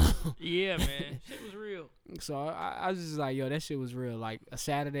that album. Yeah, man. Shit was real. So I was just like, yo, that shit was real. Like, a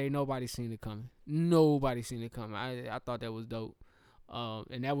Saturday, nobody seen it coming. Nobody seen it coming. I thought that was dope.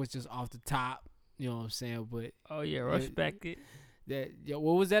 And that was just off the top. You know what I'm saying? But oh, yeah, respect it.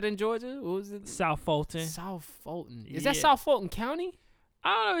 What was that in Georgia? What was it? South Fulton. South Fulton. Is that South Fulton County?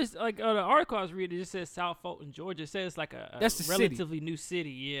 I don't know. It's like the article I was reading, it just says South Fulton, Georgia. It says it's like a relatively new city.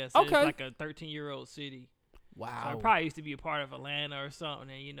 Yeah, so it's like a 13-year-old city. Wow. So it probably used to be a part of Atlanta or something,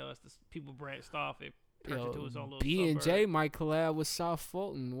 and as the people branched off, it turned into its own little B&J might collab with South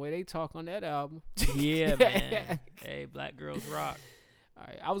Fulton, the way they talk on that album. Yeah, man. Hey, black girls rock. All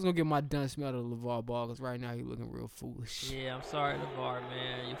right, I was gonna give my done smell to LeVar Ball because right now he looking real foolish. Yeah, I'm sorry, LeVar,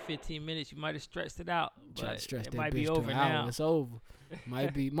 man. Your 15 minutes, you might have stretched it out, but it might be over now. It's over.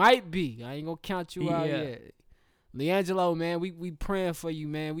 Might be. I ain't gonna count you out yet. LiAngelo, man, we praying for you,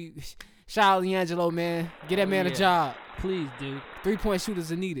 man. Shout out LiAngelo, man. Get that man a job. Please do. 3-point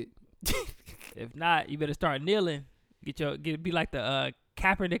shooters are needed. If not, you better start kneeling. Be like the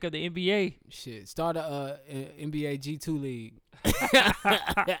Kaepernick of the NBA. Shit, start a NBA G2 league.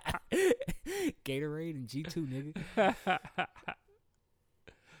 Gatorade and G2, nigga.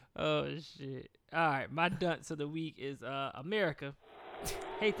 Oh shit! All right, my dunce of the week is America.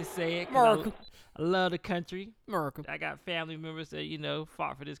 Hate to say it, America. I love the country. America. I got family members that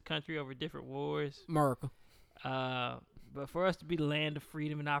fought for this country over different wars. America. But for us to be the land of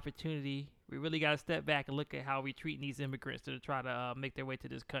freedom and opportunity, we really got to step back and look at how we treat these immigrants to try to make their way to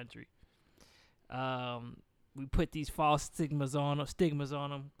this country. We put these false stigmas on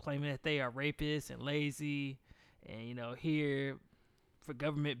them, claiming that they are rapists and lazy, and here for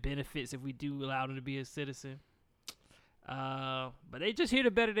government benefits if we do allow them to be a citizen. But they just here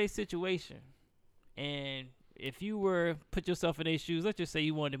to better their situation. And if you were put yourself in their shoes, let's just say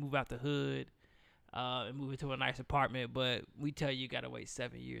you wanted to move out the hood and move into a nice apartment, but we tell you got to wait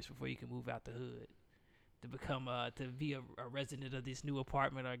 7 years before you can move out the hood to become to be a resident of this new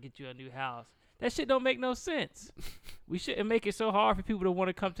apartment or get you a new house. That shit don't make no sense. We shouldn't make it so hard for people to want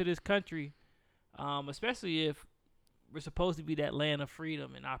to come to this country, especially if we're supposed to be that land of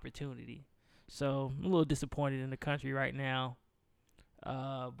freedom and opportunity. So I'm a little disappointed in the country right now.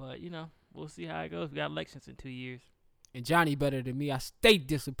 But, we'll see how it goes. We got elections in 2 years. And Johnny better than me. I stay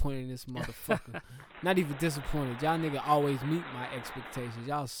disappointed in this motherfucker. Not even disappointed. Y'all nigga always meet my expectations.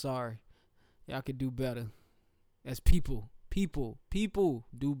 Y'all sorry. Y'all could do better. As people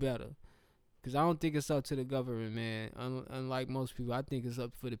do better. Because I don't think it's up to the government, man. Unlike most people, I think it's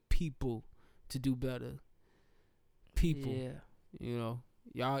up for the people to do better. People. Yeah.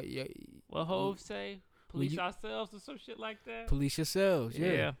 Y'all. What Hov say? Police ourselves or some shit like that? Police yourselves,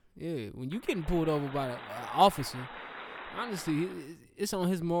 yeah. When you getting pulled over by an officer, honestly, it's on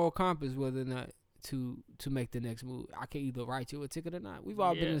his moral compass whether or not to make the next move. I can either write you a ticket or not. We've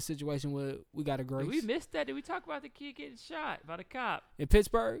all been in a situation where we got a grace. Did we miss that? Did we talk about the kid getting shot by the cop? In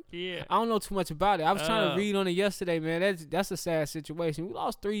Pittsburgh? Yeah. I don't know too much about it. I was trying to read on it yesterday, man. That's a sad situation. We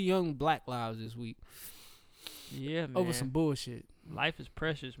lost 3 young black lives this week. Yeah, man. Over some bullshit. Life is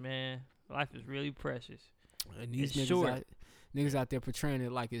precious, man. Life is really precious. And these niggas out there portraying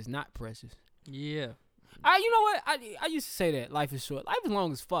it like it's not precious. Yeah. You know what? I used to say that life is short. Life is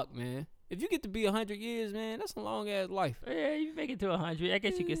long as fuck, man. If you get to be 100 years, man, that's a long ass life. Yeah, you make it to 100. I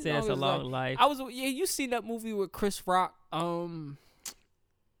guess you could say that's a long life. You seen that movie with Chris Rock?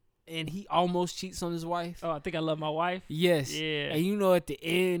 And he almost cheats on his wife. Oh, I Think I Love My Wife. Yes. Yeah. And you know, at the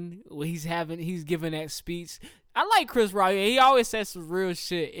end when he's giving that speech, I like Chris Rock. He always says some real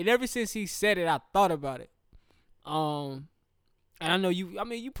shit, and ever since he said it, I thought about it. And I know you. I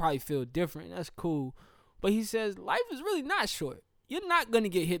mean, you probably feel different. That's cool, but he says life is really not short. You're not gonna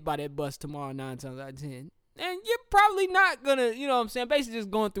get hit by that bus tomorrow 9 times out of 10, and you're probably not gonna. You know what I'm saying? Basically,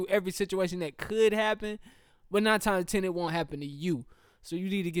 just going through every situation that could happen, but 9 times out of 10 it won't happen to you. So you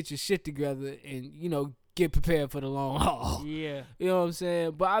need to get your shit together and, you know, get prepared for the long haul. Yeah. You know what I'm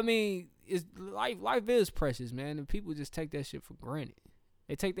saying? But I mean, it's life is precious, man, and people just take that shit for granted.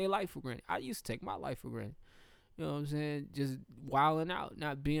 They take their life for granted. I used to take my life for granted. You know what I'm saying? Just wilding out,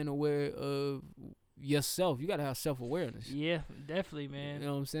 not being aware of yourself. You gotta have self-awareness. Yeah, definitely, man. You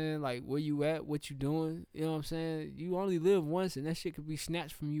know what I'm saying? Like, where you at, what you doing. You know what I'm saying? You only live once, and that shit could be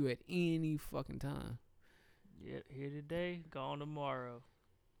snatched from you at any fucking time. Yeah, here today, gone tomorrow.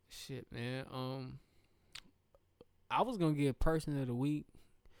 Shit, man. I was gonna get person of the week.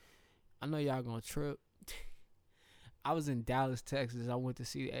 I know y'all gonna trip. I was in Dallas, Texas. I went to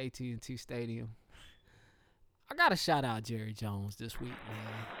see the AT&T Stadium. I gotta shout out Jerry Jones this week,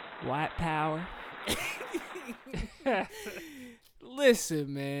 man. White power.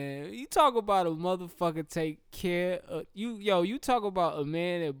 Listen, man. You talk about a motherfucker take care of you talk about a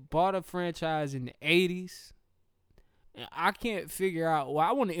man that bought a franchise in the 80s. And I can't figure out why.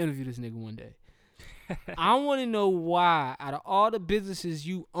 I want to interview this nigga one day. I want to know why, out of all the businesses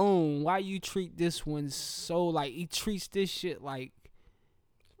you own, why you treat this one so, like, he treats this shit like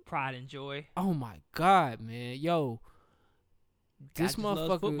pride and joy. Oh my God, man. Yo, this motherfucker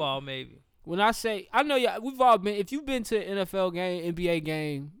loves football, maybe. When I say, I know y'all, we've all been, if you've been to an NFL game, NBA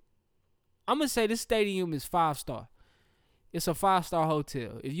game, I'm going to say this stadium is 5-star. It's a 5-star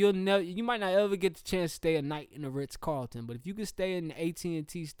hotel. If you might not ever get the chance to stay a night in the Ritz-Carlton, but if you could stay in the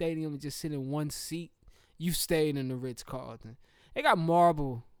AT&T Stadium and just sit in one seat, you stayed in the Ritz-Carlton. They got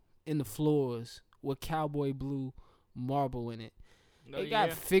marble in the floors with cowboy blue marble in it. They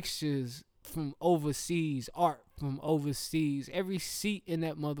got fixtures from overseas, art from overseas. Every seat in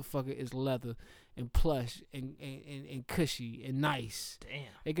that motherfucker is leather and plush and cushy and nice. Damn.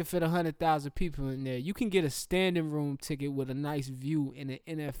 They can fit 100,000 people in there. You can get a standing room ticket with a nice view in an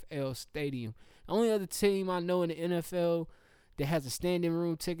NFL stadium. The only other team I know in the NFL that has a standing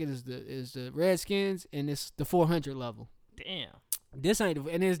room ticket is the Redskins, and it's the 400 level. Damn. This ain't,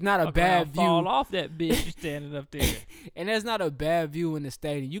 and it's not a bad view. Fall off that bitch standing up there. And there's not a bad view in the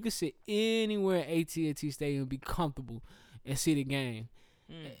stadium. You can sit anywhere at AT&T Stadium and be comfortable and see the game.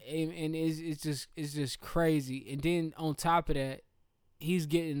 And it's just crazy. And then on top of that, he's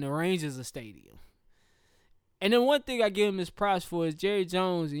getting the Rangers a stadium. And then one thing I give him his props for is Jerry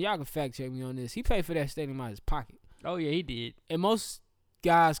Jones, and y'all can fact check me on this, he paid for that stadium out of his pocket. Oh yeah, he did. And most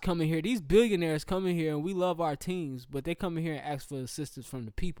guys come in here, these billionaires come in here, and we love our teams, but they come in here and ask for assistance from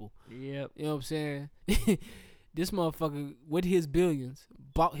the people. Yep. You know what I'm saying? This motherfucker, with his billions,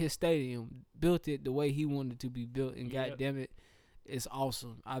 bought his stadium, built it the way he wanted it to be built, and goddamn it, it's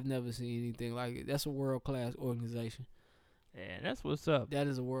awesome. I've never seen anything like it. That's a world-class organization. Yeah, that's what's up. That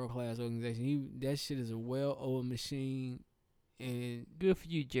is a world-class organization. That shit is a well-oiled machine, and good for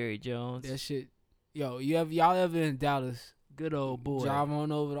you, Jerry Jones. That shit, y'all ever in Dallas? Good old boy. Drive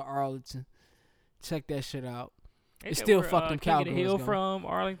on over to Arlington. Check that shit out. It's still fucking Cowboys. King of the Hill from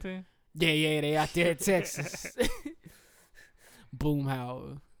Arlington. Yeah, they out there in Texas.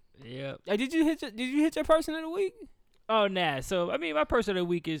 Boomhauer. Yep. Hey, did you hit your person of the week? Oh, nah. So I mean, my person of the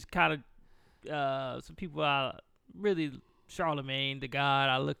week is kind of some people I really Charlemagne, the God.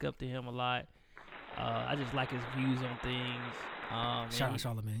 I look up to him a lot. I just like his views on things. Shout out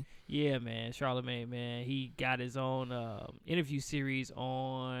Charlemagne. Yeah, man, Charlemagne, man. He got his own interview series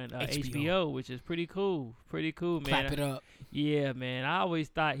on HBO, which is pretty cool. Pretty cool, man. Clap it up. Yeah, man. I always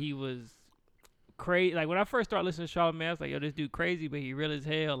thought he was crazy. Like when I first started listening to Charlemagne, I was like, yo, this dude crazy, but he real as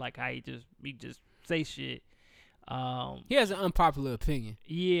hell. Like how he just say shit. He has an unpopular opinion.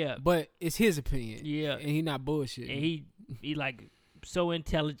 Yeah, but it's his opinion. Yeah, and he not bullshit. And he like so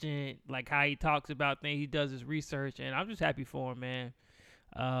intelligent. Like how he talks about things. He does his research, and I'm just happy for him, man.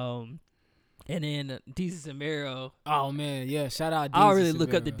 And then Desus and Mero. Oh man, yeah! Shout out. I don't really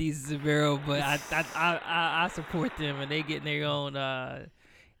look up to Desus and Mero, but I support them, and they getting their own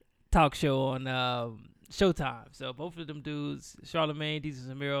talk show on Showtime. So both of them dudes, Charlemagne, Desus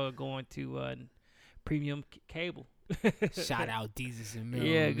and Mero, are going to premium cable. Shout out Desus and Mero.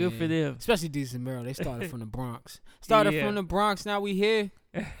 Yeah, good for them. Especially Desus and Mero. They started from the Bronx. From the Bronx. Now we here.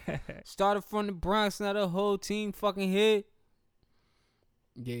 Started from the Bronx. Now the whole team fucking here.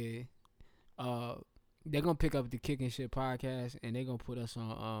 Yeah. They're gonna pick up the Kicking Shit podcast and they're gonna put us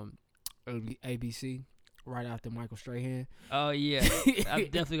on ABC right after Michael Strahan. Oh yeah, I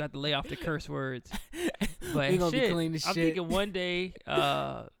definitely got to lay off the curse words. But we gonna be clean as I'm shit. thinking one day,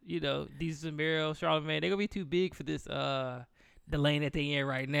 Desus and Mero, Charlamagne, they're gonna be too big for this the lane that they in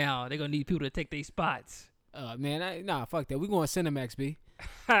right now. They're gonna need people to take their spots. Man, fuck that. We going Cinemax, B.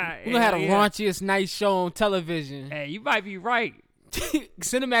 We gonna have the raunchiest night show on television. Hey, you might be right.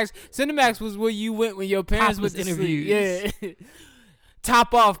 Cinemax was where you went when your parents was interviewed. Yeah.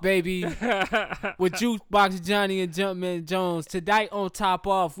 Top Off, baby. With Jukebox Johnny and Jumpman Jones. Tonight on Top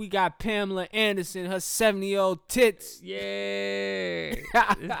Off, we got Pamela Anderson, her 70-year-old tits. Yeah. It's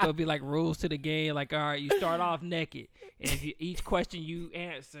going to be like rules to the game. Like, all right, you start off naked. And if each question you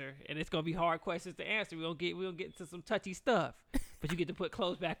answer, and it's going to be hard questions to answer, we'll get into some touchy stuff. But you get to put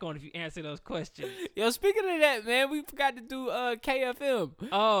clothes back on if you answer those questions. Yo, speaking of that, man, we forgot to do KFM.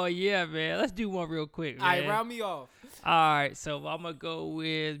 Oh, yeah, man. Let's do one real quick, man. All right, round me off. All right, so I'm going to go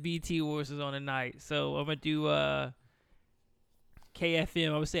with BT Wars on the night. So I'm going to do KFM.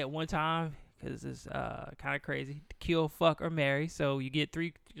 I'm going to say it one time because it's kind of crazy. Kill, fuck, or marry. So you get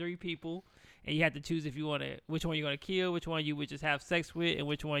three people, and you have to choose if you want to, which one you're going to kill, which one you would just have sex with, and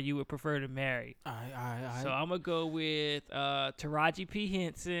which one you would prefer to marry. All right. So I'm going to go with Taraji P.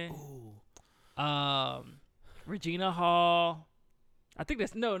 Henson. Ooh. Regina Hall. I think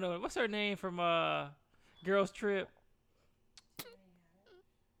that's, no. What's her name from Girls Trip?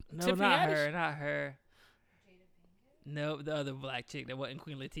 No, Tiffany not Haddish? not her. No, the other black chick that wasn't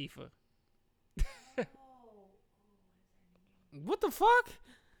Queen Latifah. What the fuck?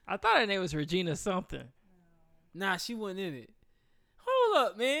 I thought her name was Regina something. Nah, she wasn't in it. Hold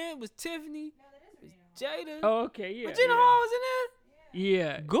up, man. It was Tiffany. No, that is Jada. Oh, okay, yeah. Regina Hall was in there?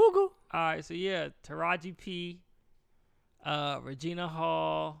 Yeah. Google. All right, so yeah, Taraji P, Regina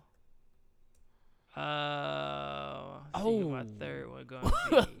Hall. See who my third one going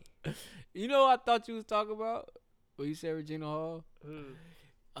to be. You know what I thought you was talking about? When you said Regina Hall?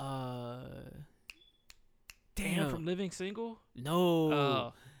 Damn, from Living Single?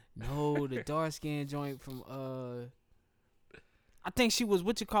 No. No, the dark skin joint from I think she was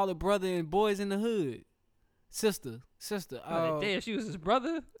brother in Boys in the Hood. Sister. Damn, she was his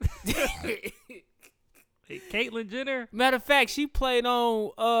brother? Hey, Caitlyn Jenner? Matter of fact, she played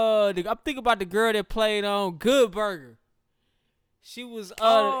on I'm thinking about the girl that played on Good Burger. She was yeah.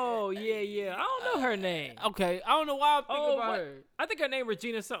 I don't know her name. Okay, I don't know why I'm thinking about her. I think her name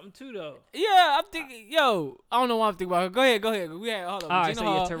Regina something too though. Yeah, I'm thinking I don't know why I'm thinking about her. Go ahead. We had hold on. All Regina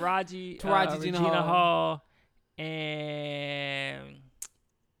right, Hall. so Taraji, Regina Regina Hall, and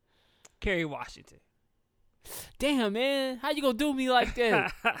Kerry Washington. Damn, man, how you gonna do me like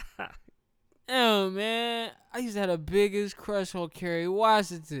that? Oh man, I used to have the biggest crush on Kerry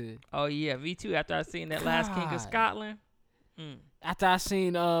Washington. Oh yeah, me too. After I seen that Last King of Scotland. After I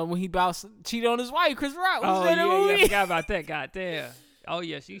seen when he cheated on his wife, Chris Rock. Oh in that movie? Yeah, I forgot about that. Goddamn. Oh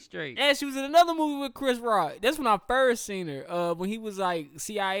yeah, she's straight. And she was in another movie with Chris Rock. That's when I first seen her. When he was like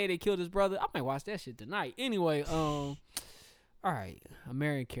CIA, they killed his brother. I might watch that shit tonight. Anyway, all right, I'm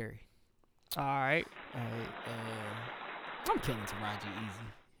marrying Kerry. All right. I'm killing Taraji easy.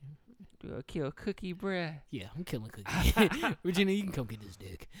 Do I kill Cookie, bruh? Yeah, I'm killing Cookie. Regina, you can come get this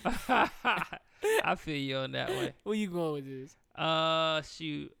dick. I feel you on that one. Where you going with this?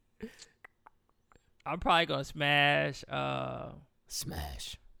 Shoot. I'm probably gonna smash.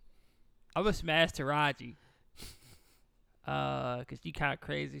 Smash. I'm gonna smash Taraji. Cause she kind of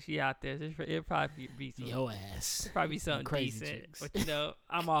crazy. She out there. It'll probably be some. Yo ass. Probably something crazy decent. chicks. But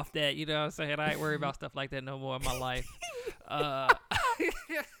I'm off that. You know what I'm saying? I ain't worried about stuff like that no more in my life. But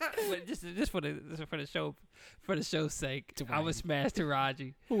just for the show's sake, Taraji. I would smash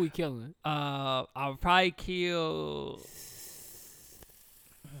Taraji. Who we killing? I'll probably kill.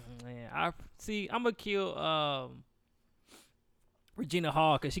 I'm gonna kill Regina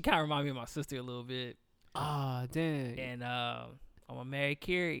Hall because she kind of reminds me of my sister a little bit. Ah, damn. And I'm gonna marry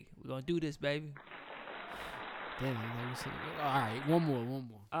Carrie. We're gonna do this, baby. Damn. All right, one more.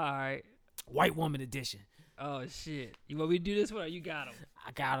 All right. White woman edition. Oh shit! You want me to do this one or you got them?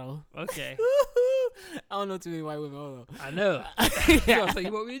 I got her. Okay. I don't know too many white women. Hold on. I know. So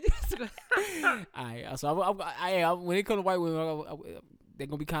you want me to do this one? All right. So when it comes to white women, they're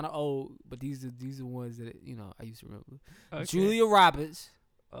gonna be kind of old, but these are ones that I used to remember. Okay. Julia Roberts.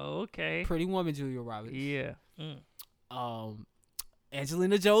 Oh, okay. Pretty woman, Julia Roberts. Yeah.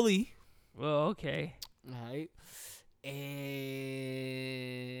 Angelina Jolie. Well, okay. All right. And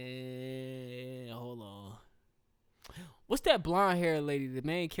hold on. What's that blonde hair lady, the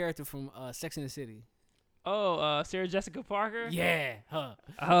main character from Sex and the City? Oh, Sarah Jessica Parker? Yeah, her.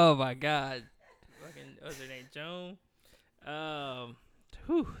 Oh my God. Fucking, what's her name? Joan?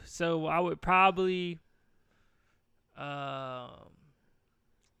 So I would probably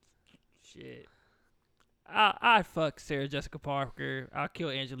shit. I'd fuck Sarah Jessica Parker. I'll kill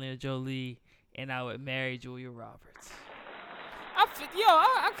Angelina Jolie, and I would marry Julia Roberts.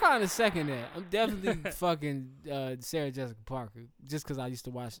 I kind of second that. I'm definitely fucking Sarah Jessica Parker just because I used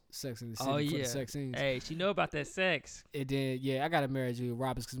to watch Sex and the City for the sex scenes. Hey, she know about that sex. And then, I got to marry Julia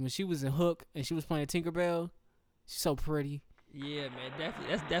Roberts because when she was in Hook and she was playing Tinkerbell, she's so pretty. Yeah, man,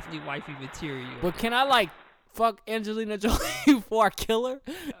 definitely. That's definitely wifey material. But can I, fuck Angelina Jolie before I kill her?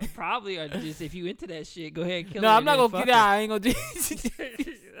 Probably, or just if you into that shit, go ahead and kill her. No, I'm not going to get out. I ain't going to do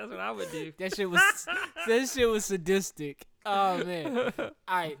That's what I would do. That shit was sadistic. Oh, man. All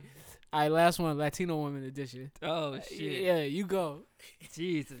right, last one, Latino woman edition. Oh, shit. Yeah, you go.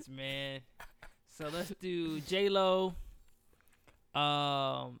 Jesus, man. So let's do J-Lo,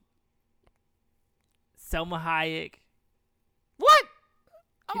 Selma Hayek. What?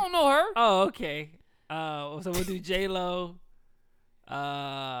 I don't know her. Oh, okay. So we'll do J-Lo,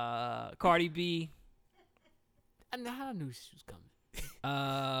 Cardi B. I knew she was coming.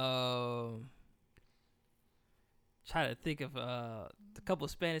 Try to think of a couple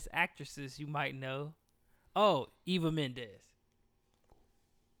of Spanish actresses you might know. Oh, Eva Mendes.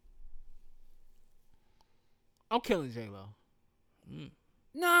 I'm killing J-Lo.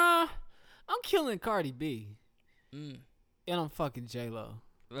 Nah, I'm killing Cardi B. And I'm fucking J-Lo.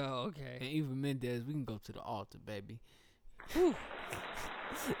 Oh, okay. And Eva Mendes, we can go to the altar, baby. That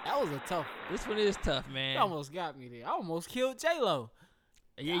was a tough one. This one is tough, man. You almost got me there. I almost killed J-Lo.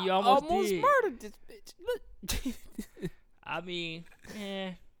 Yeah, you almost did. Murdered this bitch. Look. I mean,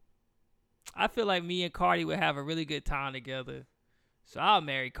 man, I feel like me and Cardi would have a really good time together. So I'll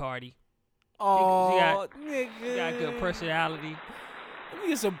marry Cardi. Oh, nigga. She got a good personality. Let me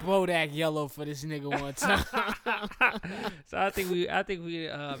get some Bodak Yellow for this nigga one time. So I think we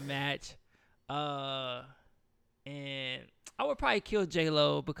match. And I would probably kill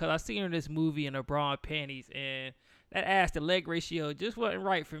J-Lo because I seen her in this movie in her bra and panties, and that ass to leg ratio just wasn't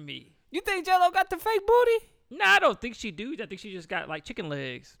right for me. You think J-Lo got the fake booty? Nah, I don't think she do. I think she just got like chicken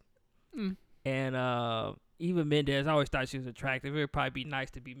legs. And Eva Mendes, I always thought she was attractive. It would probably be nice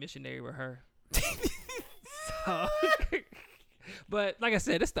to be missionary with her. So, but like I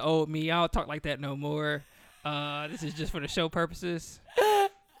said, it's the old me. I don't talk like that no more. This is just for the show purposes.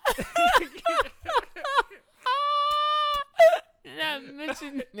 Not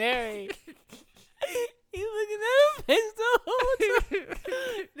missionary. You looking at her face the whole time.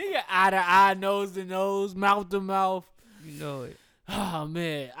 Nigga, eye to eye, nose to nose, mouth to mouth. You know it. Oh,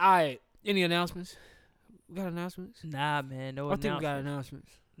 man. All right. Any announcements? We got announcements? Nah, man. No I announcements. think we got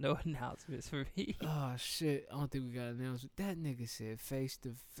announcements. No announcements for me. Oh, shit. I don't think we got announcements. That nigga said face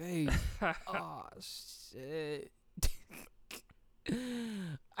to face. Oh, shit.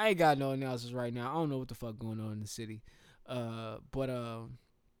 I ain't got no announcements right now. I don't know what the fuck going on in the city. But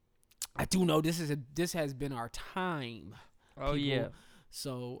I do know this has been our time. Oh, people. yeah.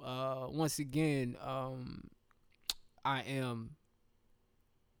 So once again, I am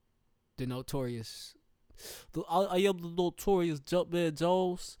the notorious. I am the notorious Jumpman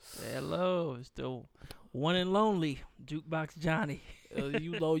Jones. Hello, it's the one and lonely Jukebox Johnny.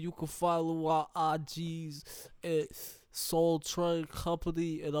 You know, you can follow our IGs at Soul Train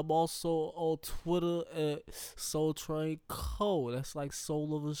Company, and I'm also on Twitter at Soul Train Co. That's like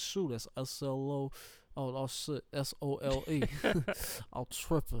soul of a shoe. That's SLO. Oh shit, SOLE. I'm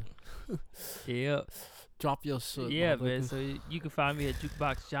tripping. Yeah. Drop your shit. Yeah, man. So you can find me at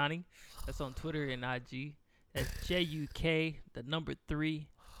Jukebox Johnny. That's on Twitter and IG. That's JUK, the number 3,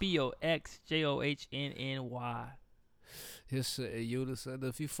 BOXJOHNNY. His shit in unison.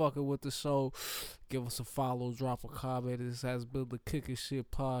 If you fucking with the show, give us a follow, drop a comment. This has been the Kicking Shit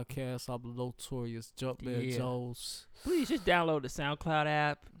Podcast. I'm the notorious Jumpman Jones. Please just download the SoundCloud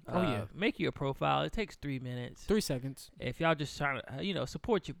app. Yeah. Make you a profile. It takes 3 minutes. 3 seconds. If y'all just trying to,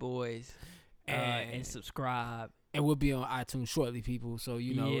 support your boys and subscribe. And we'll be on iTunes shortly, people. So, if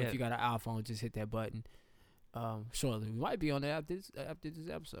you got an iPhone, just hit that button. Shortly. We might be on that after this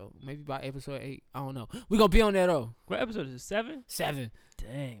episode. Maybe by episode 8. I don't know. We're going to be on that, though. What episode is it? 7? 7.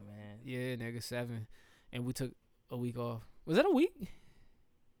 Dang, man. Yeah, nigga, 7. And we took a week off. Was that a week?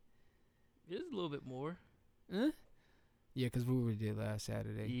 It was a little bit more. Huh? Yeah, because we were there last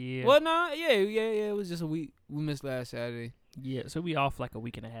Saturday. Yeah. Well, nah, yeah. It was just a week. We missed last Saturday. Yeah, so we off like a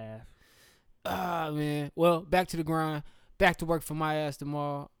week and a half. Man. Well, back to the grind. Back to work for my ass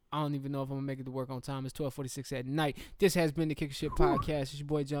tomorrow. I don't even know if I'm going to make it to work on time. It's 12:46 at night. This has been the Kick Shit Podcast. It's your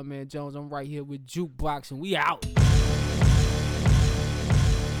boy Jumpman Jones. I'm right here with Jukebox, and we out.